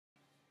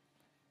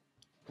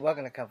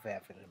Welcome to Comfort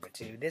After number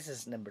 2. This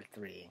is number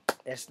 3.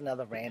 It's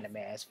another random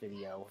ass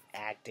video of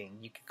acting.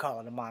 You can call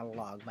it a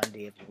monologue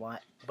Monday if you want.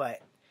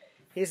 But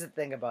here's the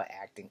thing about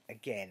acting.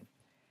 Again,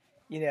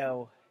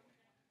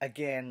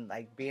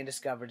 like being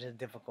discovered is the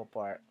difficult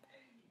part.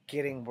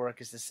 Getting work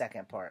is the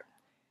second part.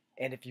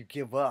 And if you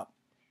give up,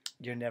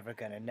 you're never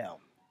going to know.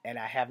 And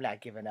I have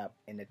not given up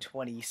in the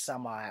 20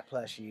 some odd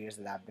plus years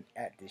that I've been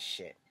at this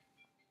shit.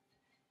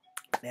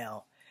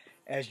 Now,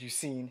 as you've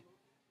seen,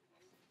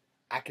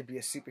 I could be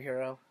a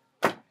superhero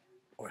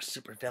or a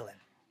supervillain.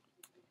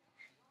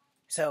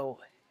 So,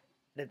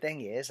 the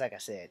thing is, like I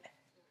said,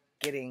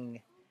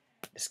 getting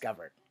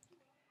discovered.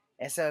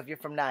 And so if you're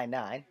from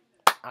 99,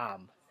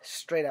 I'm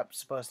straight up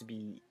supposed to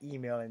be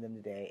emailing them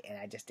today, and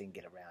I just didn't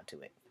get around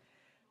to it.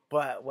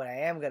 But what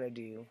I am going to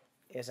do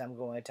is I'm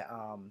going to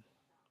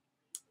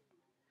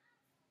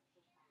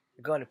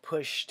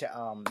push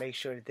to make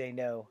sure that they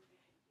know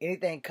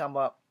anything come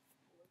up,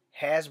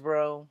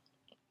 Hasbro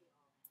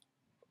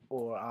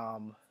or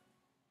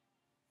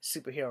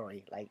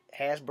superhero, like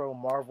Hasbro,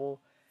 Marvel,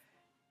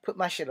 put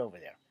my shit over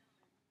there.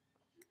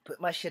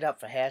 Put my shit up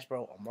for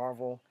Hasbro or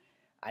Marvel.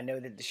 I know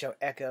that the show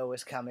Echo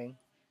is coming,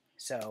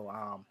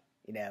 so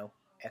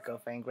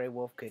Echo Fang Grey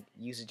Wolf could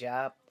use a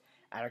job.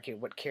 I don't care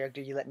what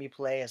character you let me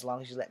play, as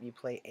long as you let me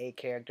play a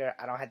character.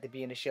 I don't have to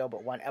be in the show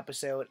but one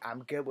episode.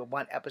 I'm good with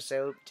one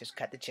episode. Just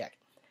cut the check.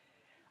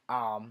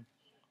 I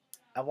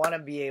want to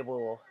be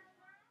able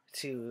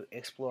to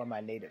explore my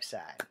native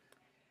side.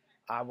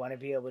 I want to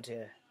be able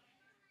to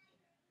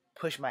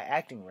push my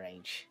acting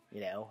range,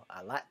 a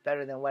lot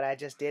better than what I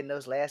just did in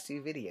those last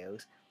 2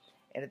 videos.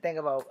 And the thing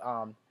about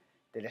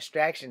the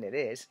distraction it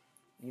is,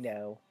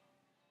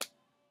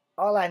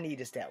 all I need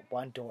is that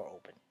one door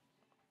open.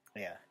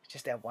 Yeah,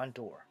 just that one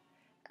door.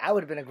 I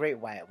would have been a great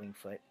Wyatt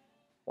Wingfoot.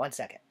 1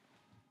 second.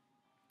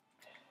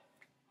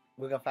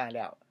 We're going to find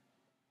out.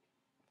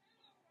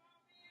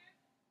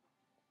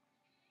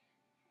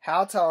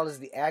 How tall is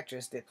the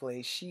actress that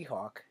plays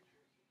She-Hulk?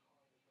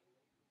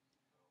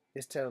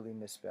 It's totally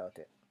misspelled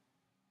it.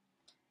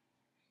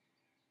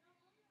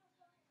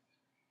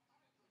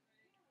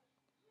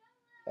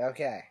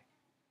 Okay.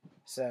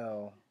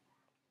 So,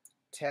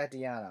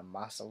 Tatiana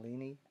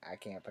Maslany, I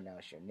can't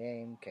pronounce your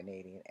name,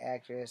 Canadian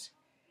actress,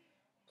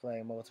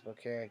 playing multiple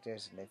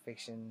characters in the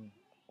fiction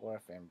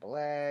Orphan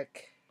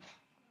Black.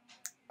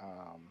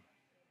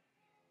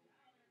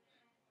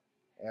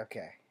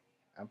 Okay.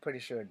 I'm pretty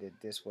sure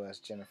that this was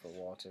Jennifer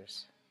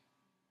Walters.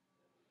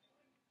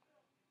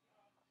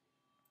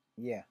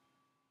 Yeah.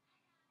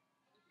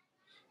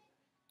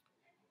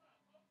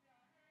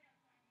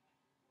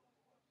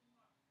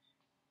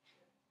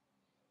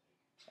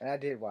 And I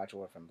did watch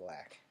Orphan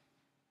Black.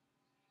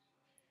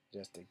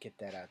 Just to get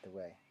that out the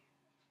way.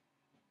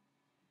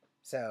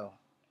 So,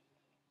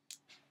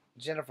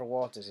 Jennifer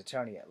Walters,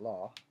 attorney at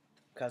law,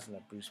 cousin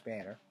of Bruce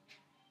Banner.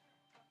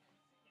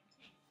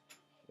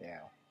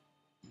 Yeah.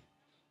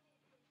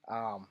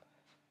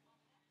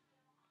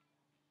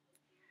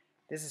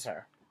 This is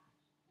her.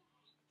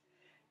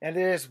 And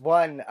there's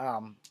one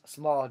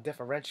small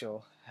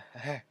differential,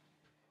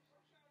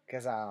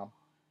 because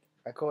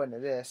according to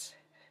this,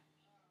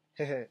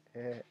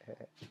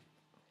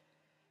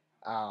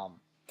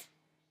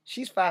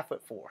 she's 5'4".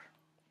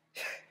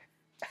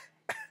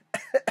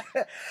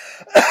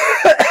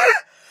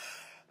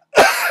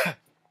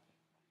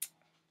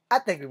 I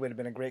think we would have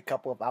been a great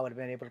couple if I would have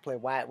been able to play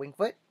Wyatt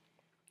Wingfoot,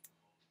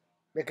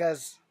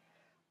 because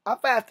I'm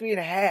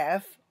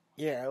 5'3.5",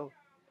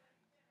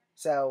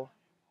 So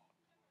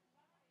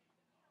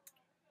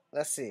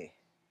let's see.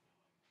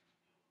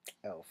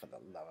 Oh, for the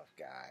love of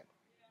God.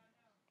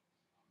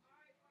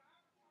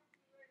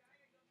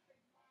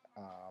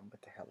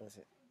 What the hell is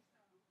it?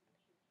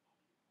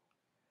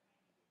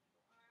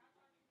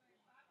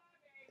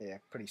 Yeah,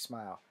 pretty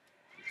smile.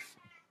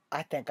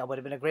 I think I would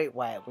have been a great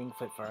Wyatt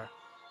Wingfoot for her.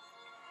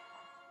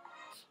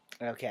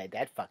 Okay,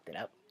 that fucked it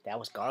up. That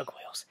was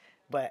gargoyles.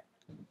 But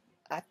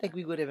I think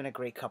we would have been a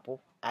great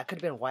couple. I could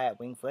have been Wyatt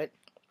Wingfoot,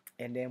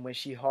 and then when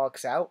she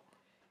hulks out,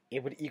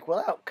 it would equal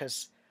out,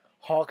 because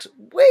Hulk's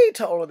way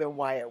taller than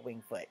Wyatt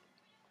Wingfoot.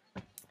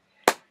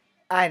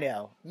 I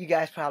know, you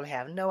guys probably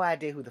have no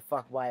idea who the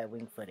fuck Wyatt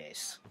Wingfoot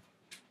is.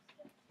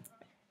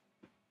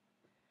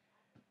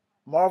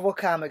 Marvel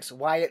Comics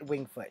Wyatt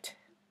Wingfoot.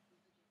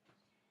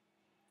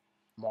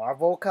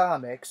 Marvel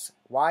Comics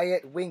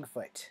Wyatt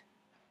Wingfoot.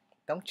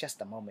 Don't just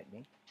a moment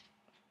me.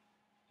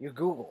 You're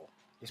Google.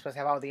 You're supposed to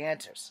have all the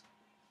answers.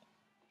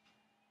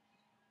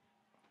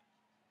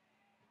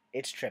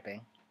 It's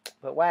tripping.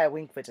 But Wyatt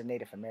Wingfoot's a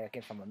Native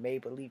American from a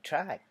make-believe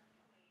tribe.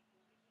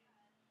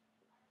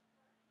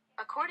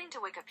 According to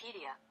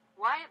Wikipedia,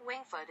 Wyatt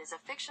Wingfoot is a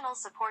fictional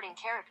supporting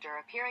character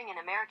appearing in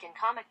American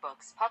comic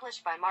books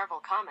published by Marvel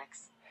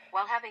Comics.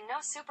 While having no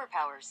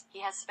superpowers,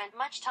 he has spent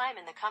much time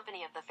in the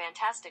company of the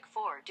Fantastic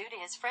Four due to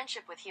his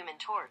friendship with Human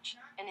Torch,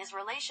 and his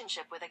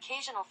relationship with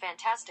occasional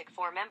Fantastic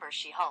Four member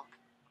She-Hulk.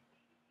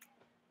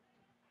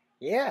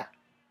 Yeah.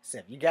 So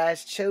if you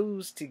guys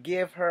chose to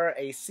give her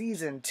a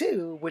season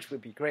 2, which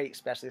would be great,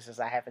 especially since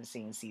I haven't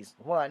seen season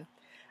 1,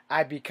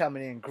 I'd be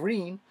coming in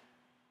green,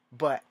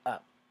 but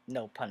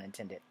no pun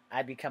intended.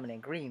 I'd be coming in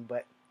green,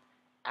 but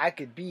I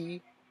could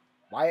be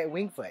Wyatt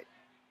Wingfoot.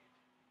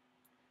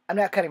 I'm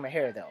not cutting my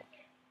hair though.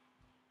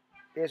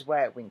 There's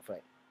Wyatt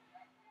Wingfoot.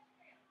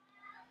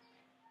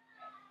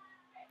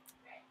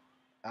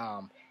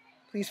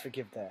 Please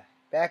forgive the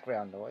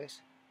background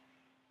noise.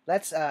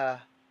 Let's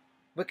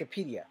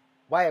Wikipedia.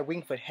 Wyatt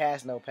Wingfoot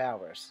has no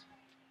powers.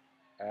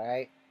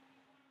 Alright?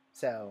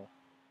 So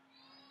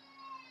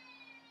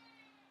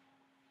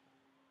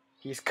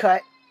he's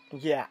cut.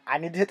 Yeah, I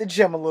need to hit the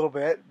gym a little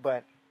bit,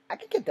 but I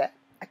can get that.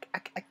 I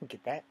can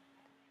get that.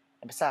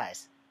 And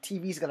besides,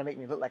 TV's gonna make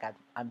me look like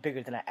I'm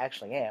bigger than I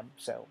actually am.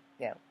 So,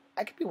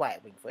 I could be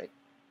Wyatt Wingfoot.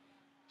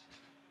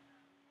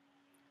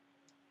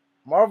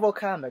 Marvel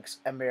Comics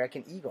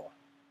American Eagle.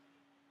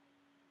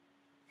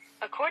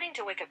 According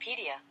to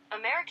Wikipedia,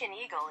 American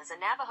Eagle is a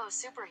Navajo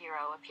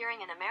superhero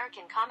appearing in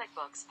American comic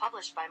books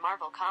published by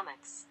Marvel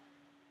Comics.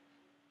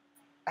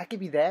 I could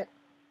be that.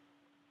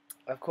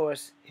 Of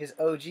course, his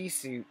OG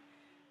suit,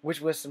 which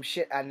was some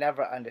shit I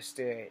never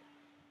understood,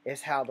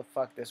 is how the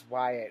fuck this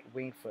Wyatt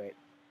Wingfoot,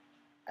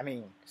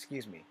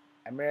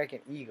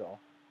 American Eagle,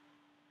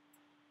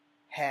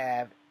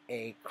 have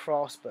a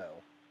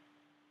crossbow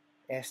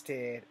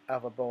instead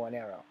of a bow and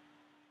arrow.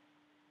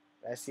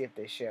 Let's see if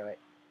they show it.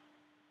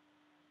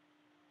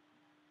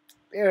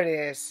 There it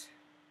is.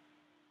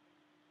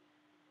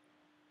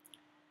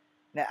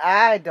 Now,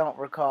 I don't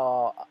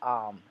recall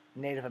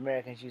Native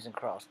Americans using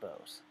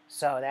crossbows.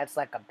 So that's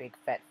like a big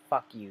fat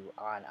fuck you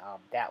on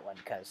that one,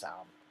 because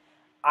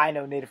I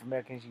know Native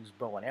Americans use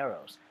bow and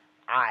arrows.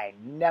 I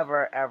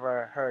never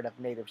ever heard of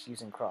natives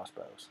using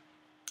crossbows.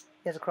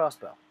 He has a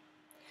crossbow.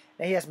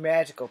 Now he has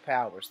magical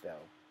powers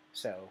though,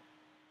 so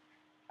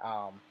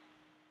I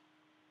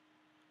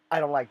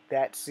don't like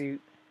that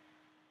suit.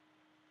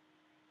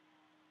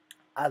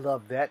 I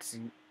love that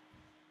suit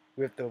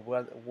with the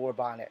war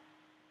bonnet,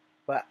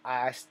 but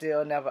I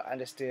still never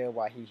understood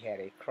why he had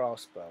a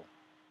crossbow.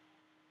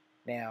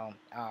 Now,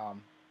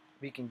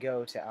 we can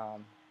go to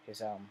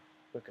his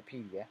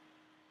Wikipedia,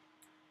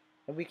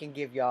 and we can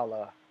give y'all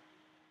a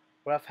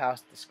rough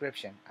house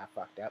description. I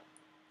fucked up.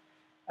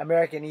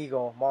 American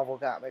Eagle, Marvel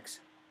Comics.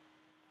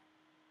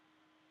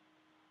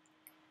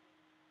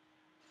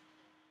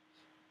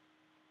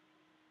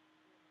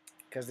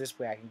 Because this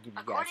way I can give you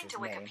guys his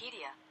name. According to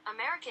Wikipedia,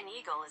 American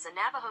Eagle is a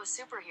Navajo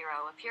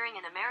superhero appearing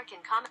in American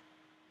comic.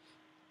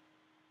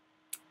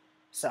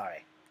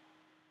 Sorry.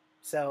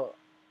 So,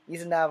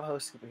 he's a Navajo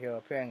superhero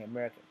appearing in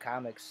American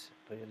comics,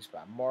 produced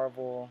by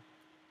Marvel.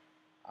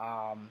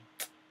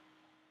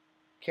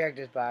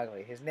 Characters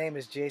biography. His name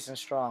is Jason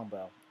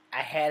Strongbow.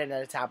 I had it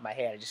at the top of my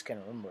head. I just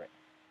couldn't remember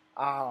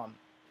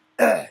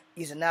it.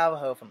 He's a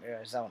Navajo from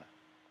Arizona.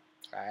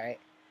 Alright?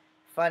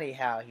 Funny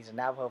how he's a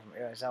Navajo from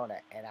Arizona,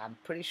 and I'm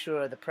pretty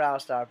sure the Proud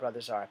Star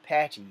brothers are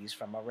Apaches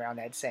from around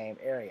that same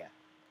area.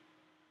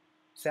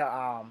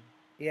 So,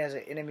 he has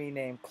an enemy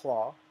named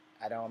Claw.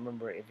 I don't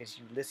remember if it's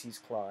Ulysses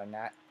Claw or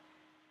not.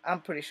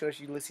 I'm pretty sure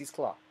it's Ulysses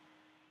Claw,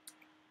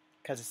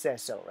 because it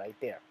says so right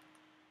there.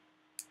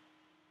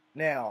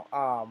 Now,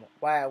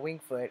 Wyatt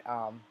Wingfoot,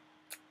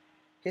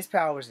 his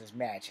powers is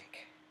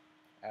magic.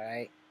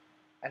 Alright?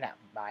 Not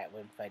Wyatt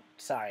Wingfoot,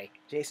 sorry.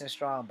 Jason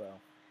Strongbow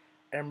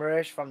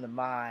emerged from the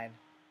mine,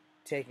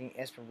 taking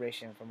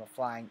inspiration from a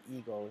flying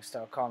eagle. He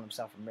started calling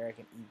himself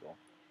American Eagle.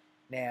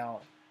 Now,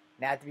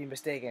 not to be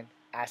mistaken,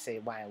 I say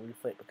Wyatt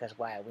Wingfoot because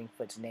Wyatt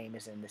Wingfoot's name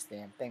is in this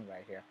damn thing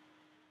right here.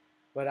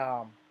 But,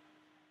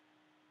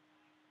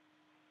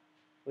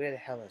 where the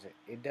hell is it?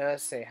 It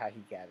does say how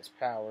he got his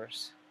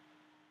powers.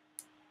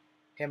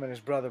 Him and his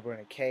brother were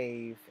in a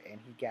cave, and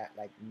he got,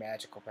 like,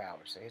 magical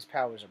powers. So his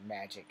powers are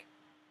magic.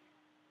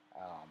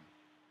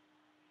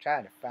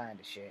 Trying to find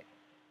the shit.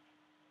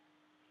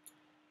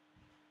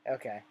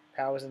 Okay,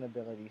 powers and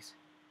abilities.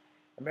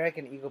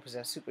 American Eagle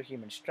possesses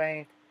superhuman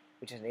strength,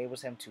 which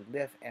enables him to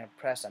lift and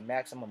press a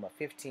maximum of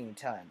 15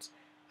 tons.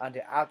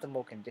 Under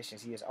optimal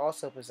conditions, he has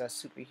also possessed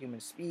superhuman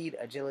speed,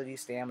 agility,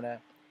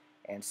 stamina,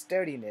 and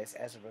sturdiness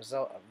as a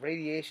result of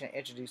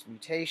radiation-introduced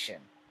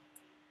mutation.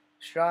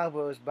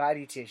 Strongbow's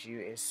body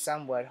tissue is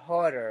somewhat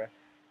harder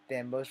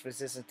than most,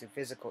 resistant to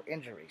physical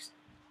injuries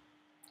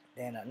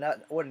than an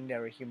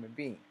ordinary human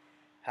being.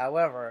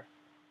 However,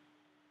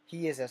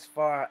 he is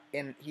far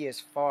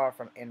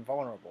from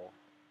invulnerable.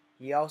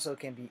 He also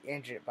can be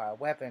injured by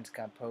weapons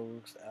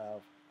composed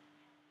of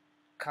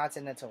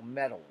continental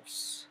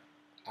metals.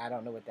 I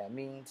don't know what that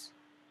means.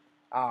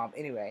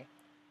 Anyway,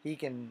 he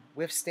can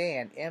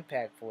withstand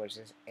impact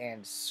forces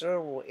and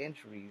several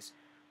injuries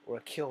or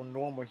kill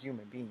normal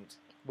human beings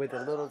with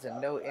little to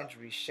no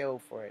injuries shown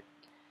for it.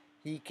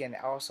 He can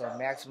also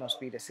maximum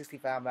speed of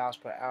 65 miles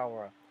per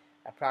hour,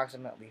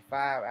 approximately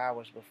 5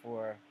 hours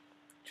before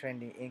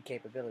trending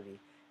incapability.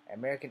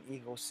 American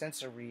Eagle's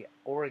sensory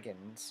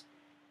organs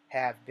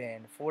have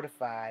been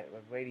fortified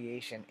with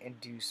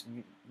radiation-induced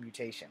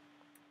mutation.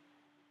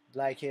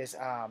 Like his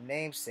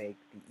namesake,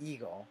 the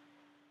eagle,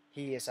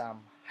 he is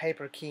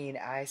hyper-keen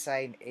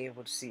eyesight and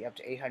able to see up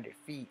to 800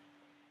 feet,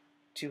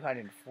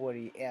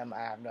 240 m. I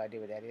have no idea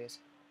what that is.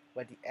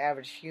 but the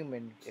average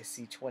human is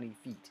see 20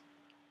 feet.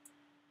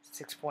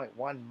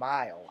 6.1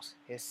 miles.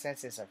 His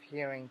senses of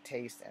hearing,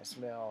 taste, and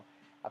smell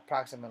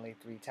approximately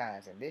 3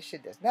 times. And this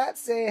shit does not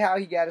say how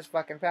he got his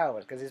fucking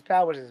powers, because his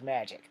powers is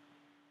magic.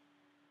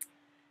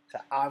 So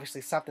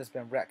obviously something's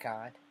been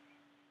retconned.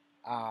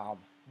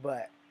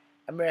 But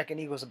American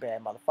Eagle's a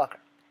bad motherfucker.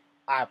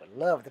 I would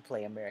love to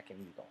play American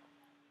Eagle.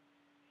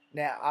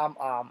 Now,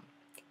 I'm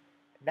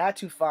not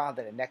too fond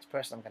of the next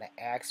person I'm going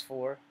to ask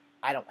for.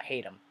 I don't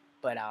hate him,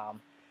 but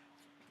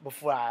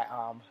before I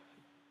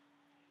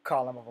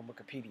call him up on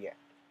Wikipedia,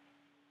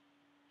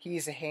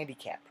 he's a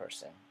handicapped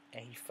person,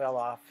 and he fell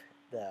off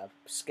the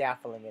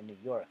scaffolding in New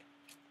York.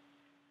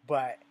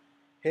 But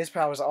his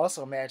power is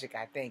also magic,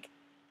 I think,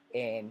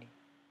 and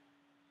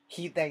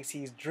he thinks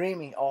he's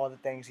dreaming all the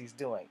things he's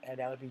doing, and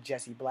that would be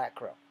Jesse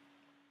Blackcrow.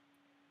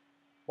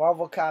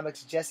 Marvel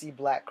Comics Jesse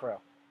Blackcrow.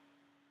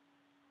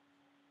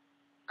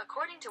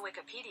 According to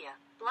Wikipedia,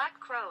 Black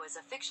Crow is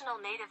a fictional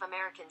Native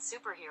American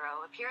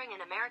superhero appearing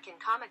in American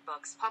comic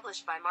books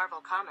published by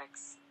Marvel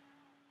Comics.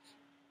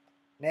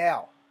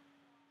 Now,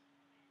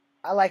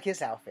 I like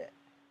his outfit.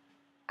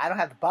 I don't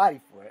have the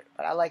body for it,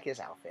 but I like his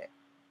outfit.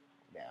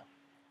 Yeah.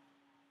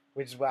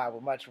 Which is why I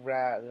would much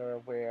rather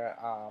wear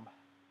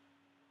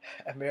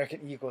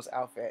American Eagle's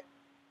outfit.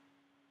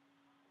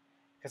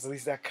 Because at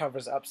least that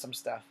covers up some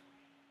stuff.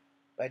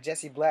 But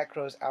Jesse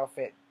Blackcrow's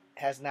outfit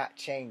has not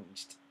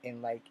changed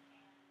in like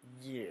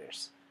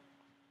years.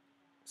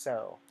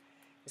 So,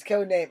 his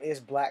code name is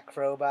Black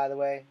Crow, by the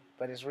way,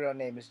 but his real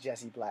name is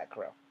Jesse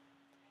Blackcrow.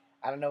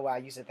 I don't know why I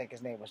used to think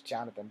his name was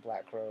Jonathan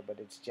Blackcrow, but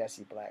it's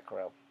Jesse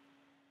Blackcrow.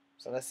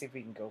 So let's see if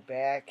we can go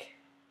back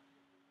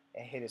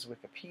and hit his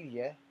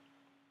Wikipedia.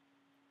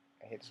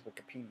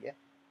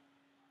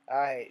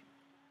 Alright.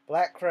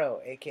 Black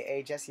Crow,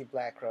 aka Jesse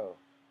Blackcrow,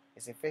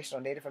 is a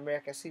fictional Native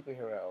American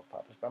superhero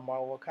published by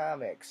Marvel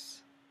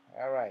Comics.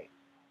 Alright.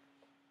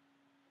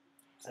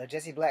 So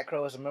Jesse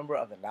Blackcrow is a member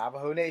of the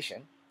Navajo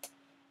Nation,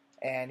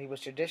 and he was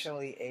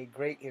traditionally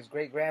his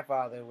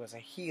great-grandfather was a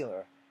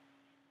healer.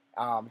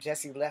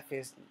 Jesse left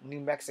his New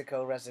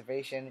Mexico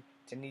reservation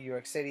to New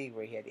York City,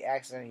 where he had the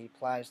accident. He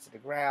plunged to the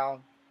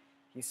ground.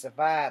 He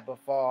survived, but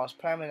falls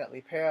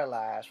permanently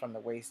paralyzed from the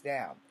waist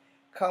down.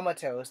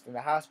 Comatose in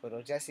the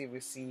hospital, Jesse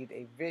received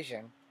a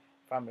vision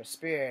from the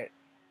spirit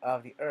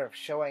of the earth,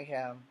 showing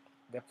him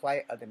the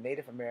plight of the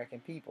Native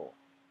American people.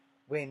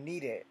 When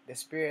needed, the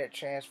spirit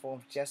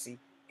transforms Jesse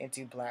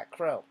into Black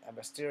Crow, a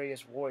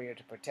mysterious warrior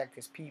to protect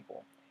his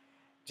people.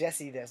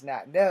 Jesse does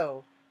not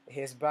know that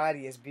his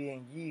body is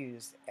being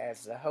used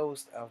as the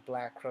host of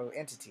Black Crow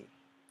entity.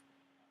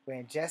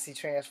 When Jesse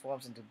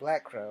transforms into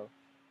Black Crow,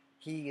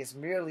 he is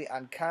merely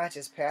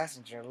unconscious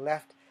passenger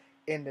left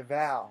in the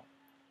valve.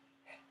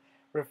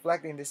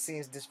 Reflecting the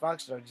scene's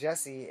dysfunctional,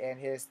 Jesse and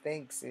his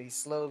thinks he's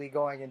slowly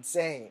going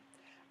insane.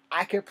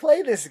 I could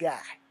play this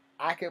guy.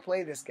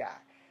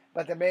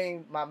 But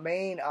my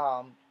main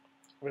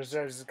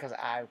reserves is because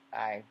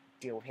I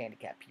deal with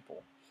handicapped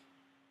people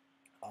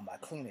on my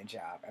cleaning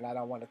job, and I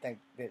don't want to think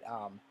that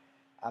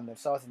I'm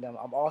insulting them.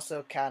 I'm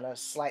also kind of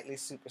slightly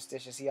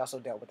superstitious. He also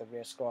dealt with the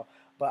Red Skull,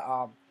 but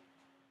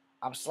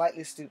I'm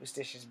slightly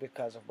superstitious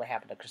because of what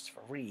happened to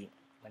Christopher Reeve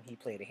when he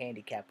played a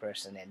handicapped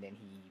person, and then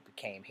he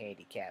became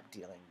handicapped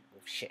dealing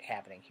with shit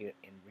happening here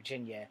in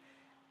Virginia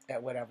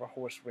at whatever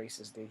horse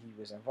races that he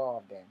was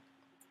involved in.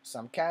 So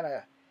I'm kind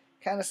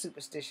of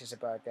superstitious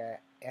about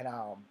that, and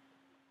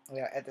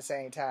at the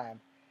same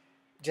time,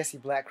 Jesse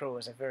Blackcrow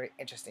is a very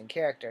interesting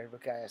character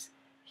because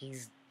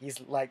he's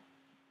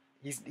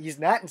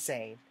not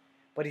insane,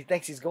 but he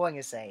thinks he's going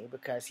insane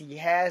because he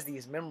has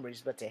these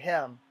memories, but to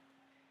him,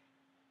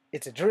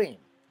 it's a dream.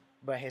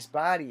 But his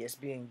body is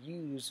being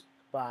used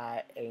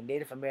by a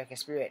Native American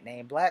spirit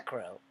named Black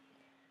Crow,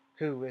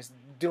 who is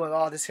doing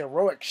all this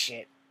heroic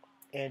shit.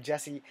 And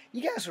Jesse,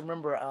 you guys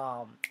remember,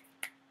 God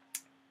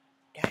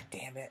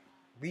damn it,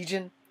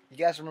 Legion? You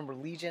guys remember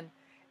Legion?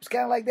 It's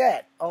kind of like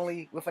that,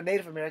 only with a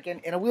Native American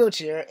in a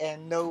wheelchair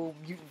and no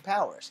mutant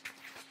powers.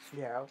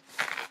 You know,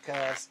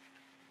 because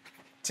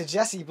to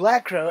Jesse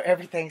Blackcrow,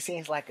 everything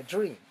seems like a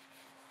dream.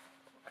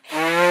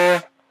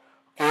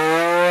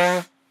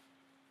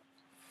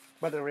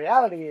 But the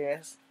reality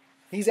is,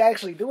 he's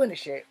actually doing the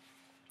shit,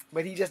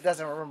 but he just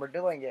doesn't remember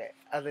doing it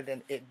other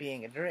than it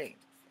being a dream.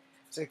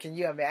 So can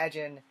you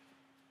imagine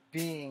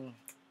being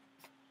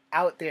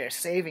out there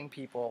saving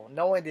people,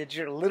 knowing that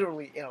you're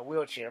literally in a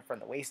wheelchair from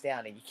the waist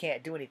down and you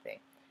can't do anything?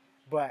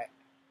 But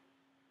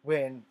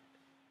when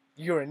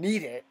you're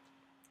needed,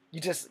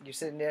 you're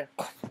sitting there,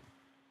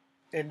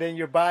 and then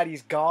your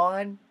body's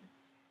gone,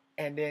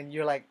 and then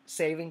you're like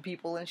saving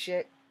people and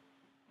shit.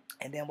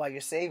 And then while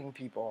you're saving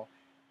people,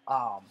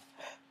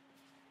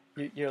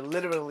 you're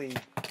literally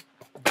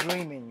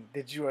dreaming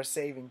that you are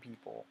saving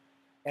people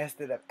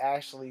instead of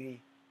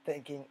actually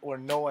thinking or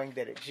knowing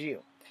that it's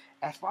you.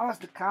 As far as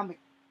the comic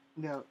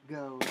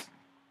goes,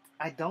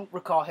 I don't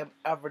recall him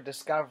ever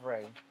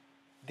discovering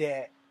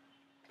that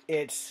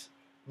it's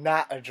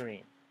not a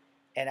dream.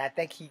 And I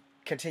think he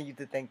continued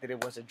to think that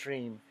it was a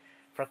dream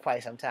for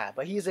quite some time.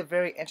 But he's a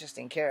very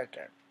interesting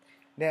character.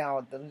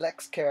 Now, the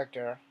next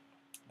character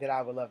that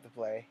I would love to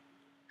play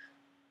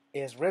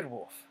is Red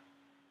Wolf,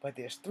 but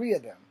there's three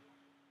of them,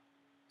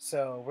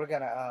 so we're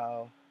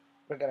gonna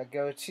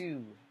go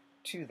to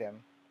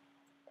them.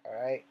 All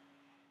right,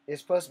 there's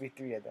supposed to be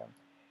three of them.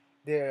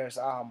 There's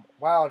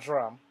Wild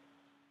Drum,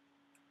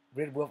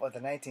 Red Wolf of the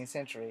 19th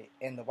century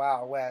in the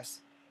Wild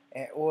West,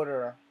 in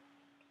order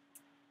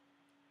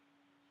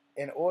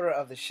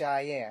of the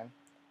Cheyenne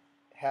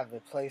have the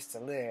place to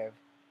live.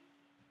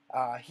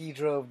 He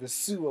drove the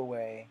Sioux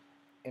away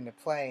in the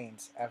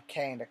plains of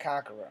Cain the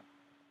Conqueror,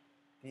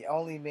 the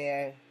only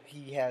man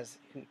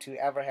to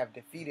ever have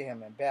defeated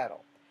him in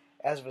battle.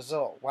 As a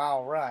result,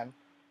 Wild Run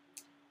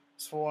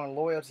sworn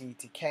loyalty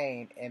to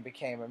Cain and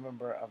became a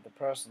member of the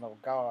personal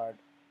guard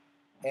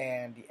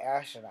and the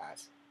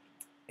astronauts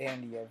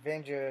in the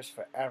Avengers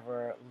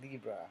Forever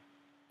Libra.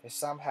 They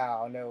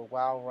somehow know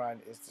Wild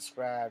Run is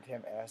described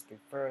him as the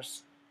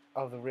first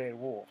of the Red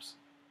Wolves.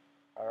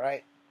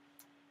 Alright?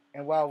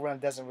 And Wild Run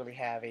doesn't really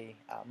have a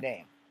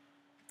name.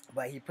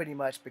 But he pretty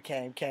much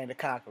became Cain the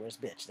Conqueror's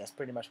bitch. That's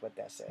pretty much what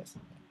that says.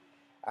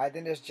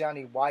 Then there's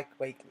Johnny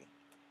Wakely.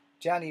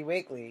 Johnny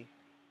Wakely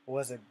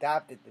was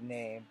adopted the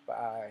name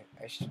by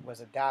is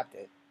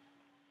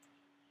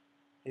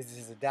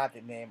his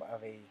adopted name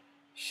of a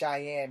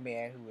Cheyenne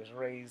man who was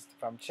raised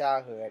from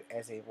childhood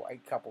as a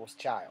white couple's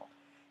child.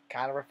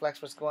 Kind of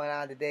reflects what's going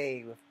on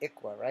today with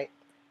ICWA, right?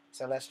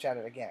 So let's try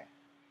that again.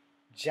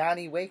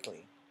 Johnny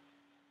Wakely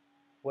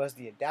was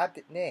the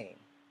adopted name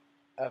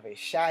of a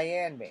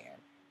Cheyenne man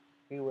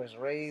who was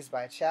raised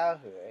by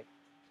childhood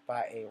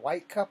by a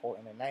white couple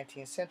in the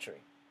 19th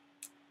century.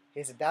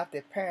 His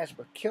adopted parents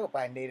were killed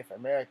by Native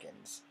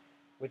Americans,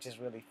 which is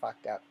really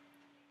fucked up,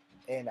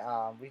 in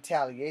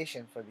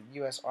retaliation for the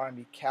U.S.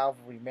 Army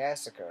Cavalry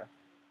massacre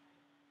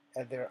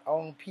of their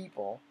own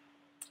people.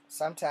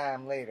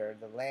 Sometime later,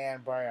 the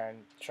land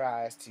baron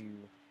tries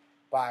to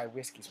buy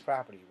Whiskey's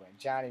property. When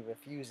Johnny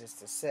refuses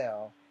to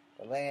sell,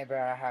 the land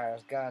baron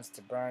hires guns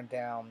to burn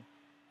down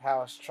the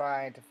house,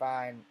 trying to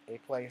find a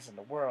place in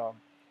the world.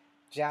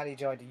 Johnny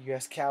joined the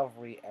U.S.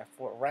 Cavalry at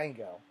Fort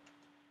Wrangell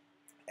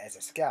as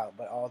a scout,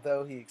 but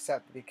although he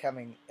accepted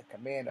becoming a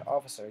commanding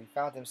officer, he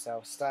found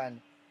himself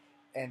stunned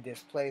and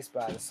displaced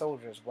by the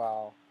soldiers.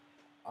 While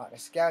on a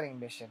scouting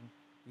mission,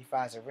 he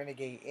finds a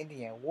renegade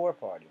Indian war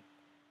party.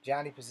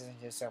 Johnny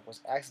positions himself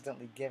was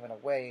accidentally given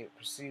away in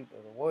pursuit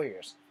of the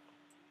warriors.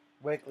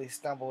 Wakely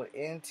stumbled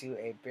into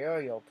a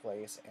burial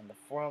place in the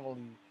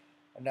formerly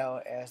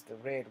known as the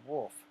Red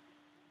Wolf.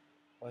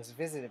 Was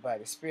visited by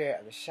the spirit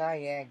of the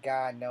Cheyenne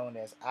god known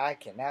as, I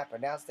cannot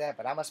pronounce that,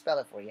 but I'm going to spell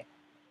it for you,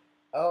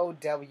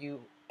 Owaydata.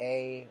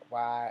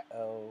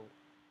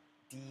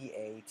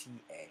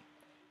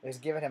 It was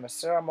given him a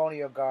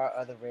ceremonial guard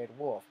of the Red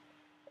Wolf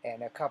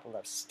and a couple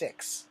of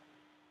sticks,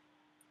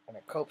 and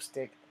a cope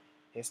stick,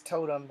 his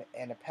totem,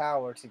 and the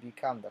power to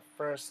become the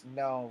first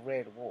known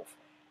Red Wolf.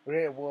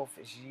 Red Wolf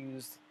is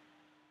used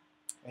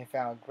and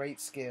found great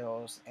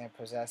skills and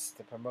possessed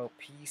to promote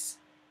peace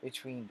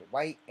between the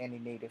white and the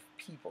native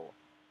people.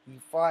 He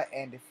fought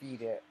and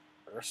defeated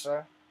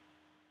Ursa,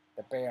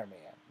 the Bear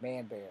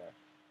Man Bear,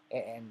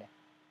 and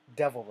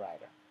Devil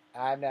Rider.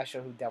 I'm not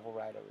sure who Devil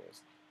Rider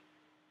is.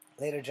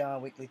 Later,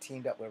 John Wakely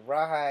teamed up with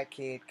Rawhide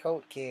Kid,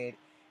 Colt Kid,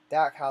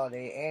 Doc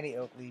Holliday, Annie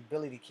Oakley,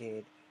 Billy the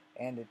Kid,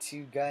 and the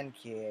Two Gun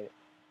Kid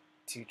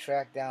to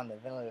track down the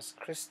villainous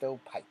Christo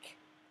Pike,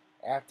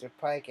 after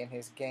Pike and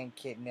his gang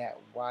kidnapped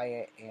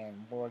Wyatt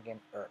and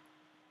Morgan Earp.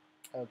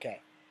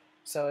 Okay,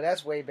 so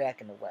that's way back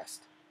in the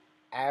West.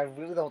 I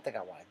really don't think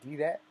I want to do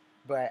that,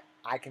 but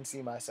I can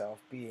see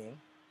myself being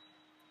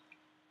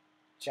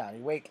Johnny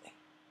Wakely,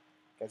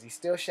 because he's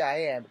still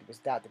Cheyenne, but he was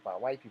adopted by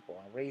white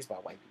people and raised by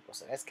white people,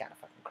 so that's kind of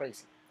fucking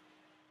crazy.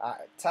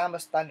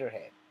 Thomas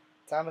Thunderhead.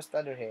 Thomas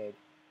Thunderhead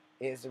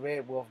is the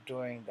Red Wolf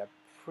during the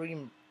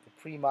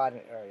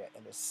pre-modern era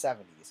in the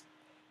 70s.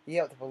 He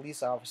helped the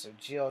police officer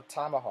Jill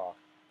Tomahawk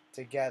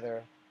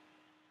together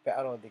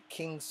battle the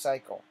King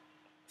Circle,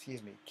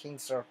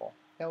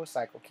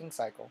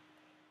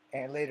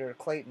 and later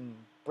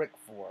Clayton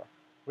Brickfor.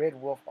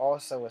 Red Wolf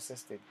also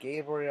assisted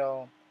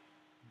Gabriel,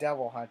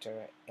 Devil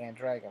Hunter, and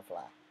Dragonfly.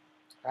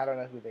 I don't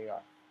know who they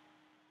are.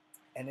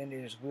 And then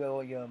there's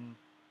William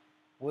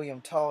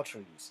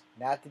Talltrees,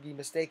 not to be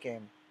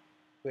mistaken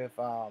with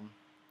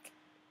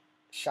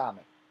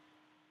Shaman.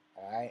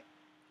 Alright?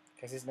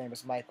 Because his name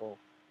is Michael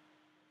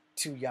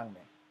Two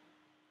Youngman.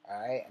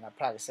 Alright? And I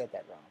probably said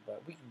that wrong,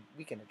 but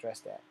we can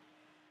address that.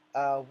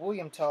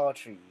 William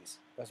Talltrees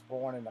was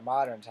born in the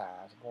modern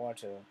times, born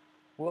to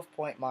Wolf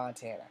Point,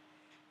 Montana.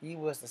 He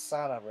was the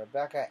son of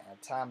Rebecca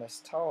and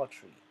Thomas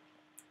Talltree,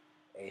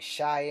 a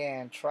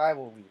Cheyenne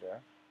tribal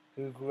leader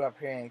who grew up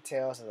hearing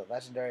tales of the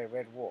legendary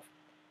Red Wolf.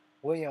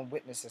 William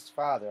witnessed his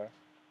father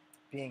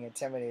being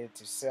intimidated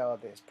to sell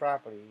his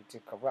property to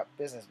corrupt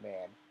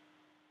businessman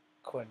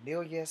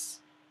Cornelius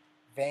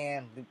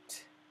Van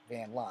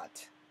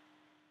Lant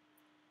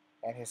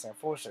and his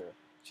enforcer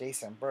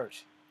Jason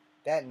Birch.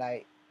 That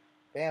night,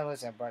 Van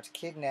Lant and Birch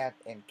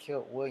kidnapped and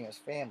killed William's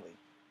family.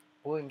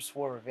 William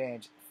swore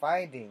revenge,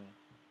 finding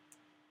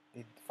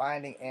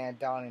finding and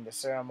donning the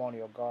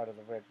ceremonial garb of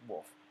the Red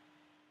Wolf.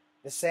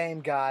 The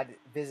same God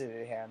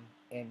visited him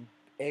and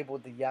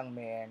enabled the young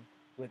man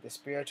with the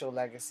spiritual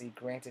legacy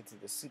granted to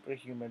the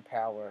superhuman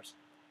powers.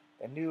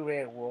 The new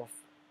Red Wolf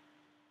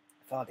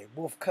found a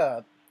wolf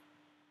cub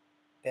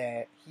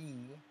that he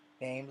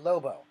named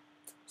Lobo.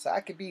 So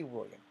I could be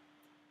William,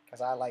 because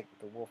I like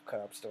the wolf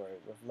cub story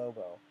with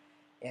Lobo,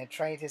 and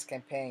trained his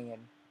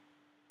companion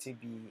to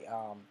be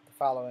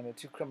following the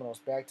two criminals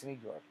back to New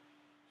York.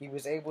 He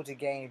was able to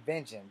gain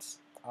vengeance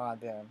on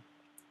them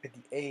with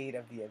the aid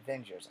of the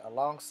Avengers.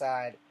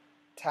 Alongside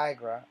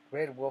Tigra,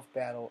 Red Wolf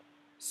battled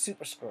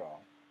Super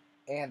Skrull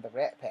and the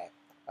Rat Pack.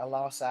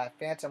 Alongside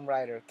Phantom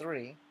Rider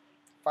 3,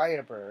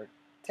 Firebird,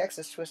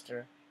 Texas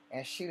Twister,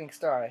 and Shooting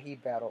Star, he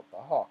battled the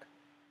Hawk.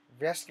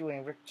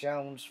 Rescuing Rick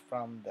Jones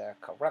from the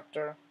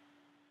Corruptor,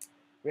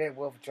 Red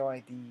Wolf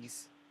joined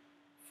these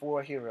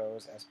four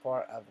heroes as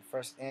part of the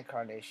first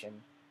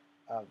incarnation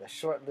of the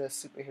short-lived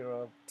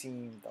superhero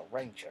team, the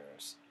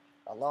Rangers.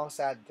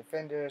 Alongside the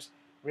Defenders,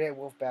 Red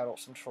Wolf battled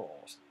some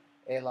trolls.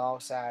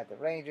 Alongside the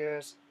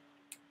Rangers,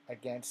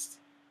 against,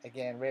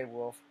 again, Red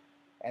Wolf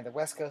and the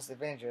West Coast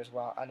Avengers,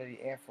 while under the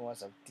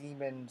influence of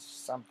demons,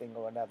 something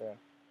or another,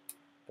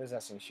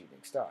 possessing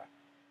Shooting Star.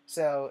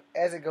 So,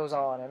 as it goes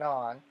on and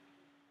on,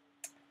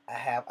 I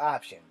have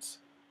options.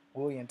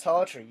 William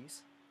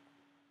Talltrees,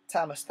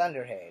 Thomas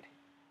Thunderhead,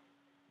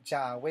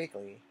 John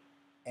Wakely,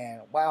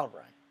 and Wild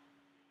Run.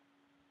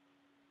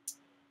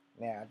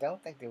 Now, I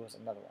don't think there was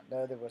another one.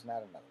 No, there was not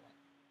another one.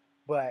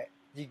 But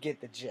you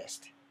get the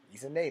gist.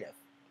 He's a native.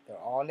 They're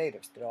all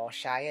natives. They're all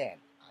Cheyenne.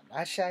 I'm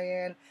not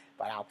Cheyenne,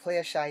 but I'll play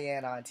a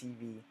Cheyenne on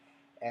TV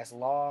as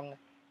long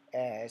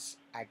as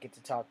I get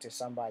to talk to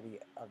somebody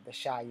of the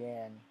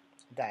Cheyenne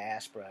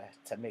diaspora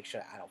to make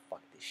sure I don't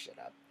fuck this shit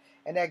up.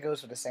 And that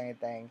goes for the same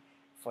thing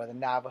for the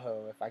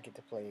Navajo if I get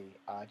to play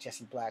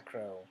Jesse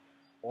Blackcrow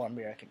or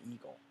American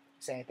Eagle.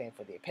 Same thing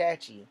for the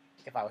Apache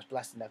if I was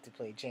blessed enough to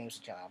play James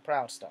John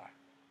Proudstar.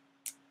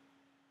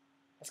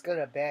 Let's go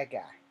to a bad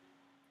guy.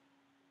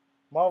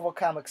 Marvel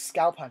Comics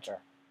Scalp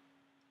Hunter.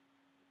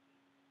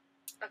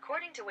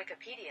 According to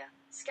Wikipedia,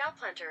 Scalp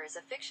Hunter is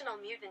a fictional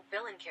mutant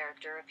villain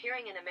character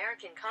appearing in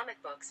American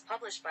comic books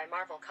published by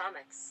Marvel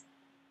Comics.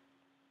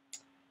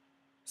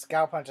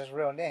 Scalp Hunter's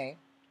real name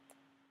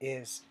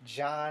is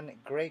John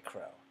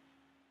Greycrow.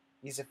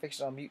 He's a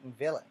fictional mutant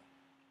villain.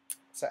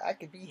 So I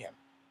could be him.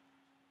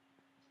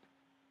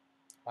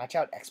 Watch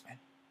out, X-Men.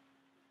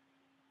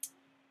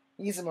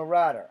 He's a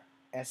marauder,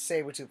 and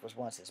Sabretooth was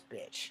once his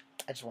bitch.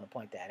 I just want to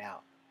point that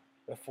out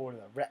before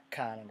the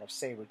retconning of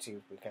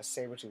Sabretooth, because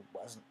Sabretooth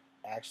wasn't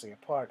actually a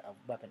part of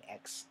Weapon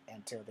X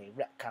until they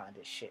retconned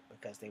this shit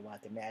because they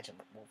wanted to match him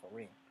with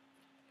Wolverine.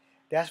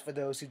 That's for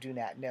those who do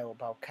not know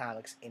about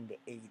comics in the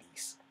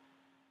 80s.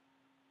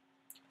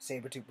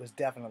 Sabretooth was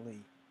definitely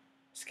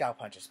Scalp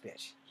Hunter's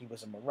bitch. He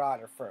was a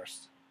marauder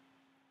first.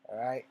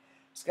 Alright?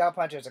 Scalp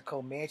Hunter is a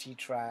Comanche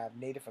tribe,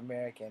 Native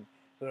American,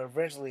 who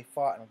originally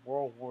fought in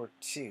World War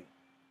II.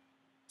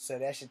 So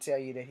that should tell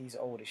you that he's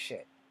old as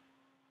shit.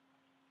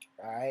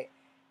 Alright?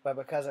 But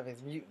because of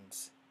his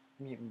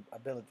mutant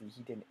ability,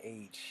 he didn't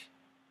age,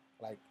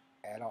 like,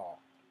 at all.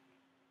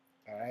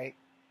 Alright?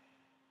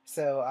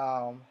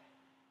 So,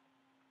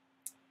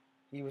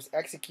 he was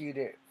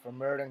executed for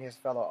murdering his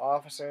fellow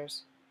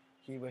officers.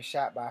 He was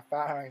shot by a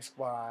firing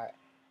squad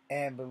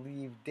and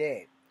believed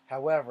dead.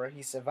 However,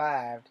 he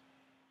survived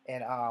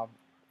and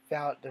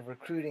found the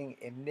recruiting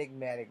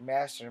enigmatic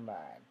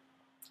mastermind,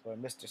 or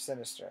Mr.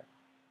 Sinister.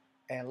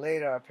 And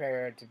later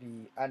appeared to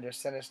be under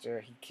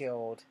Sinister. He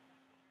killed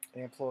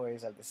the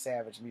employees of the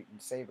Savage Mutant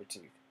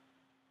Sabretooth.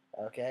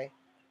 Okay?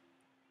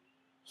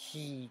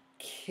 He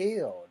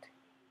killed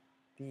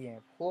the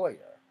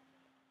employer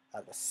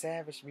of the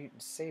Savage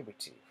Mutant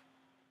Sabretooth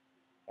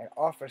and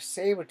offered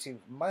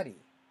Sabretooth money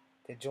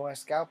to join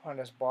Scalp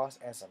Hunter's boss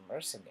as a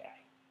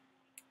mercenary.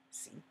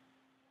 See?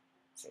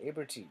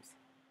 Sabretooth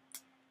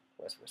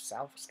was with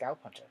Scalp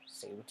Hunter.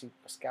 Sabretooth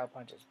was Scalp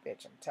Hunter's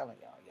bitch. I'm telling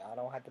y'all. Y'all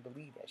don't have to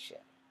believe that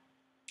shit.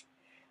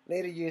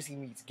 Later years, he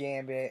meets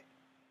Gambit.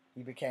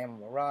 He became a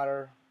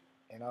marauder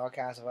and all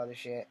kinds of other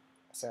shit.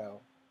 So,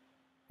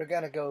 we're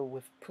going to go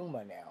with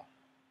Puma now.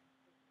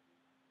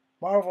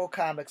 Marvel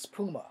Comics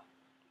Puma.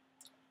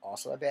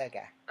 Also a bad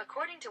guy.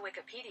 According to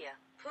Wikipedia,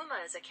 Puma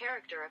is a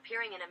character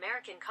appearing in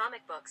American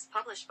comic books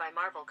published by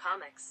Marvel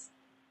Comics.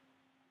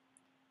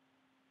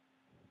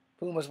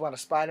 Puma's one of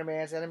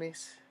Spider-Man's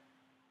enemies.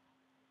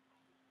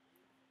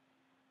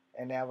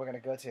 And now we're going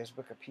to go to his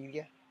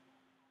Wikipedia.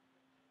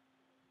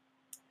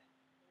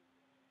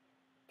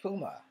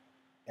 Puma,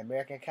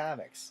 American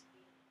Comics.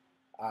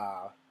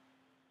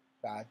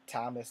 By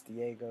Thomas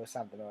Diego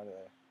something or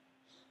other.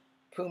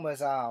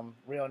 Puma's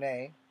real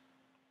name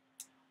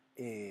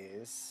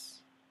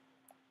is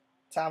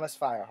Thomas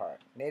Fireheart,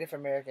 Native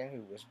American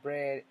who was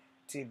bred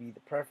to be the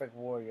perfect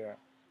warrior,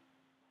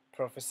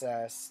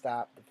 prophesied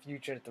stop the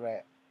future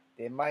threat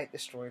that might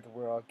destroy the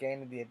world,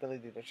 gaining the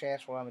ability to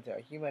transform into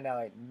a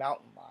humanoid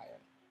mountain lion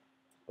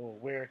or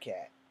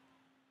werecat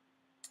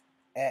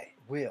at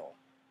will.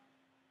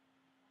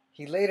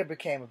 He later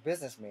became a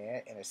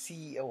businessman and a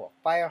CEO of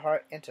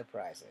Fireheart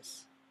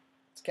Enterprises.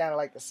 It's kind of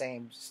like the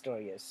same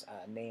story as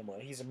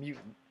Namor. He's a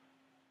mutant.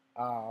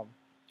 Um,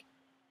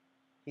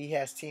 he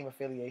has team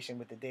affiliation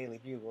with the Daily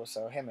Bugle,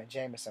 so him and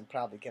Jameson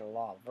probably get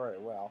along very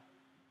well.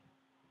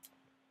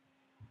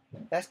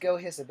 Let's go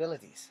his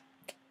abilities.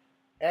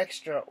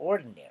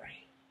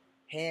 Extraordinary.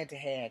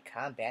 Hand-to-hand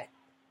combat.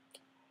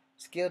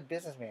 Skilled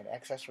businessman,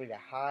 accessory to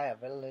high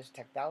available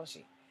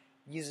technology.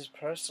 Uses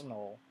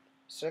personal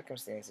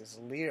circumstances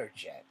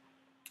Learjet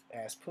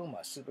as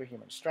Puma.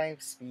 Superhuman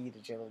strength, speed,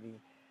 agility,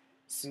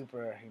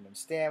 superhuman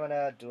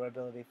stamina,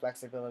 durability,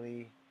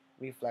 flexibility,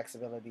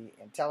 reflexability,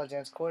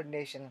 intelligence,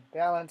 coordination,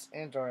 balance,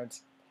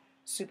 endurance,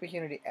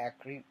 superhuman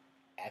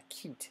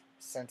acute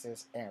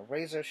senses, and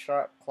razor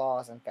sharp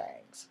claws and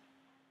fangs.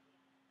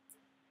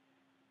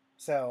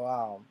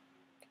 So,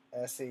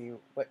 let's see,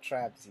 what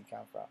tribe does he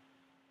come from?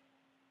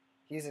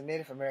 He's a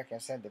Native American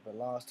descendant that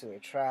belongs to a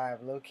tribe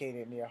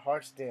located near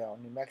Hartsdale,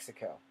 New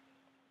Mexico.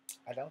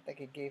 I don't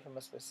think it gave him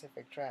a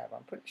specific tribe.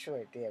 I'm pretty sure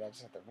it did. I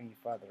just have to read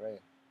further in.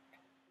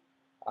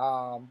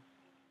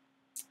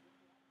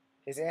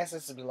 His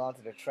ancestors belonged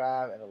to the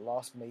tribe of the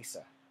Lost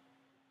Mesa,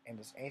 and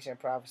this ancient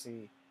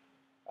prophecy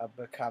of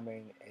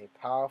becoming a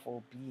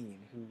powerful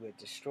being who would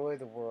destroy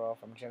the world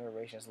from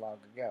generations long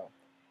ago.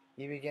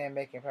 He began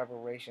making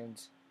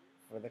preparations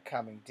for the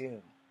coming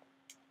doom.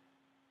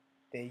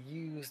 They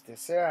used the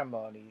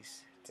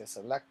ceremonies to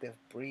selective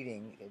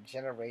breeding to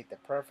generate the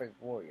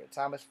perfect warrior.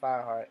 Thomas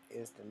Fireheart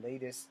is the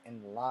latest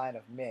in the line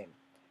of men.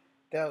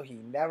 Though he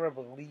never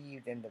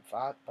believed in the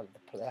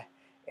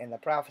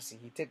prophecy,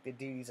 he took the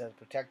duties of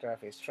the protector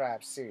of his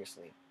tribe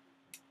seriously,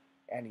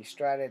 and he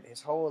strived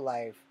his whole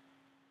life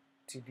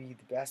to be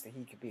the best that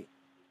he could be,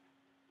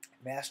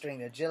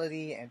 mastering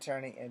agility and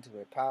turning into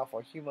a powerful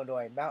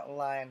humanoid mountain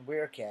lion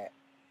werecat.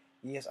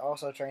 He is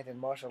also trained in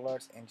martial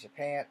arts in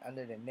Japan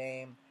under the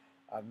name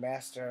of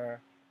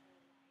Master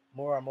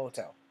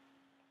Muramoto.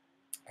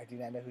 I do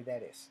not know who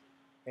that is.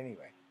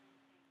 Anyway,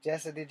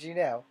 Jessa, did you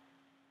know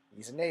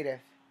he's a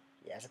native,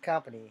 he has a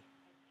company,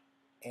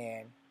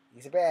 and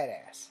he's a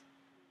badass?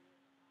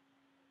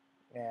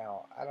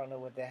 Now, I don't know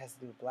what that has to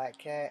do with Black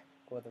Cat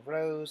or the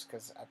Rose,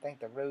 because I think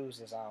the Rose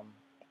is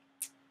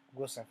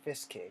Wilson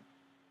Fisk's kid.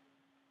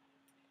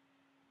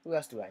 Who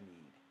else do I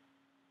need?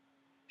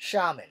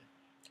 Shaman.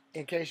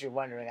 In case you're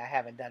wondering, I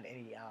haven't done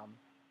any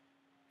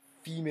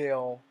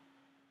female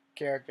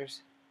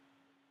characters.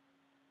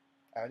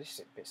 Oh, this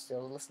shit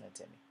still listening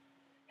to me.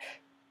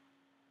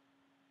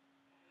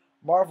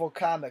 Marvel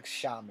Comics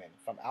Shaman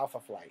from Alpha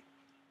Flight.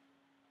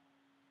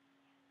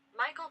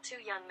 Michael Two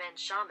Young Men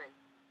Shaman.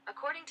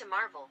 According to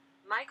Marvel,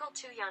 Michael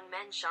Two Young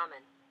Men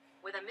Shaman.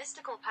 With a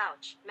mystical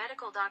pouch,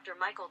 medical doctor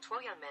Michael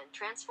Twoyoungmen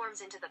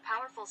transforms into the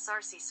powerful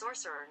Sarsi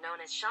sorcerer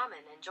known as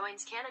Shaman and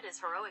joins Canada's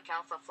heroic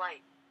Alpha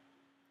Flight.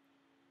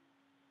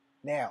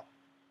 Now,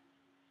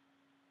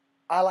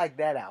 I like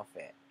that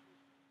outfit.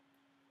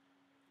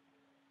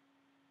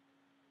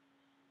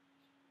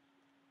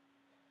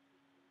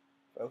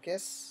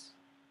 Focus.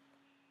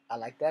 I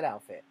like that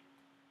outfit.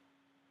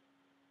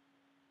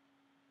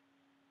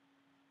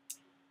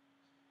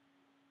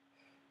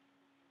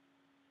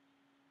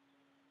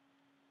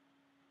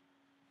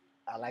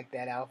 I like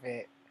that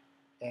outfit.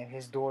 And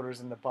his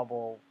daughter's in the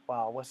bubble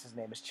while what's his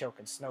name is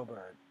choking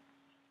Snowbird.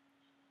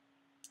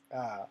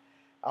 I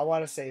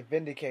want to say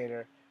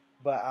Vindicator,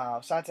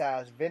 but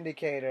sometimes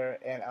Vindicator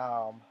and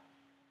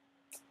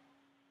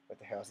what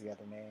the hell's the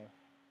other name?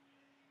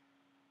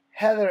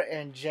 Heather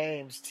and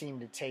James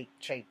team to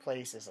trade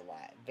places a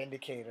lot.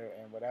 Vindicator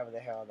and whatever the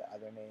hell the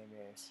other name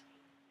is.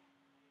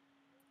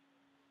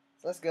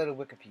 So let's go to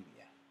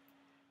Wikipedia.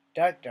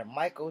 Dr.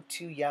 Michael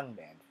Two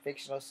Youngmen,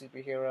 fictional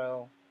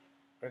superhero.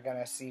 We're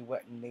gonna see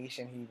what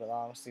nation he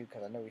belongs to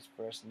because I know he's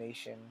First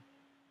Nation.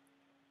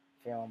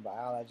 Film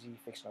biology,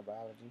 fictional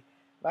biology.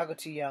 Michael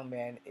Two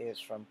Youngmen is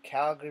from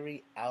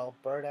Calgary,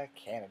 Alberta,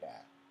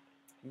 Canada.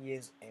 He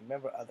is a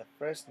member of the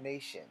First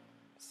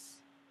Nations,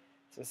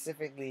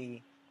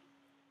 specifically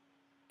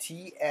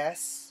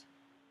TSUU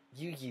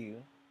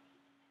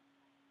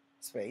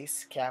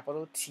space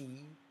capital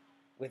T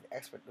with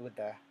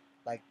the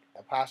like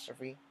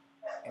apostrophe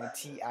and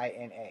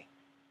TINA.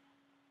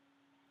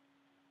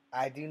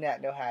 I do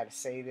not know how to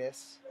say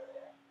this.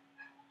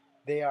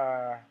 They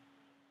are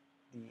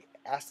the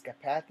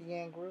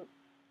Ascapathian group,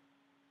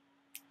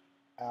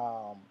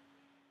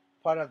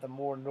 part of the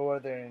more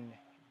northern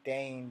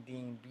Dane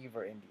Dean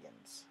Beaver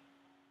Indians.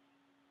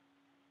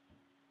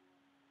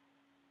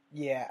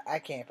 Yeah, I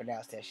can't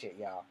pronounce that shit,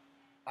 y'all.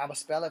 I'ma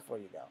spell it for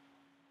you though.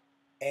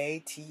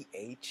 ATHABASKAN.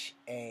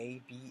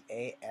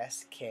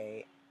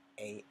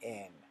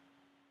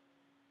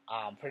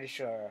 I'm pretty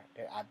sure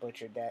that I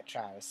butchered that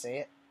trying to say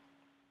it,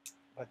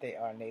 but they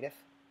are native.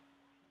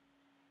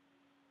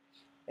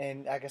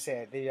 And like I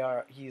said,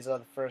 he's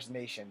of the First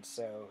Nations,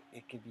 so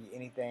it could be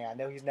anything. I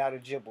know he's not a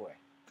Ojibwe.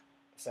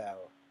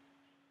 So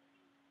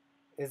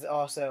it's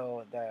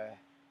also the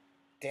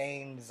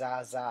Dane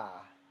Zaza.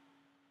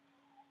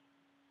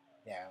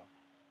 You know,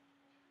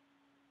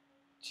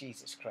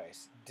 Jesus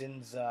Christ.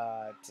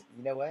 Dunza.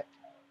 You know what?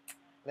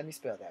 Let me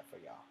spell that for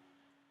y'all.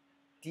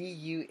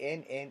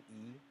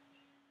 Dunne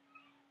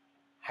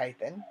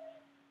hyphen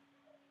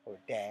or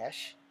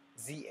dash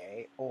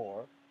ZA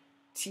or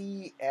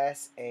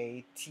TSATTINE.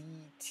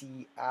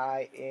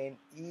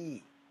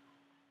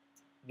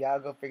 Y'all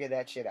go figure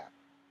that shit out.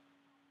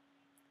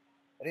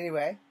 But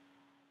anyway,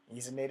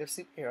 he's a native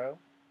superhero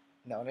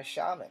known as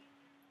Shaman.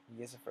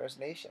 He is the First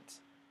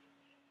Nations.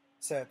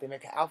 So if they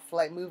make an Alpha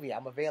Flight movie,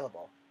 I'm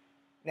available.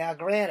 Now,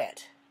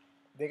 granted,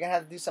 they're going to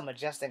have to do some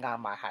adjusting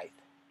on my height.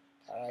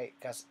 Alright?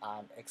 Because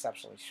I'm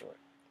exceptionally short.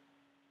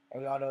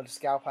 And we all know the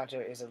Scalp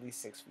Hunter is at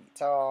least 6 feet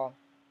tall.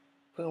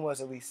 Puma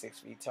is at least 6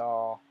 feet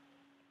tall.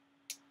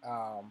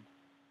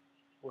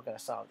 We're going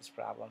to solve this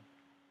problem.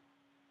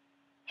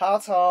 How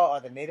tall are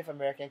the Native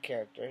American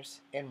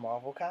characters in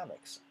Marvel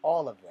Comics?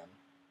 All of them.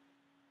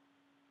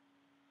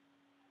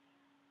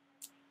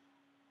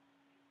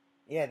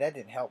 Yeah, that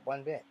didn't help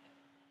one bit.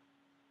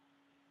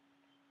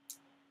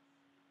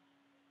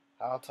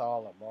 How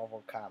tall are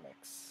Marvel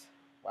Comics?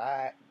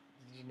 Why?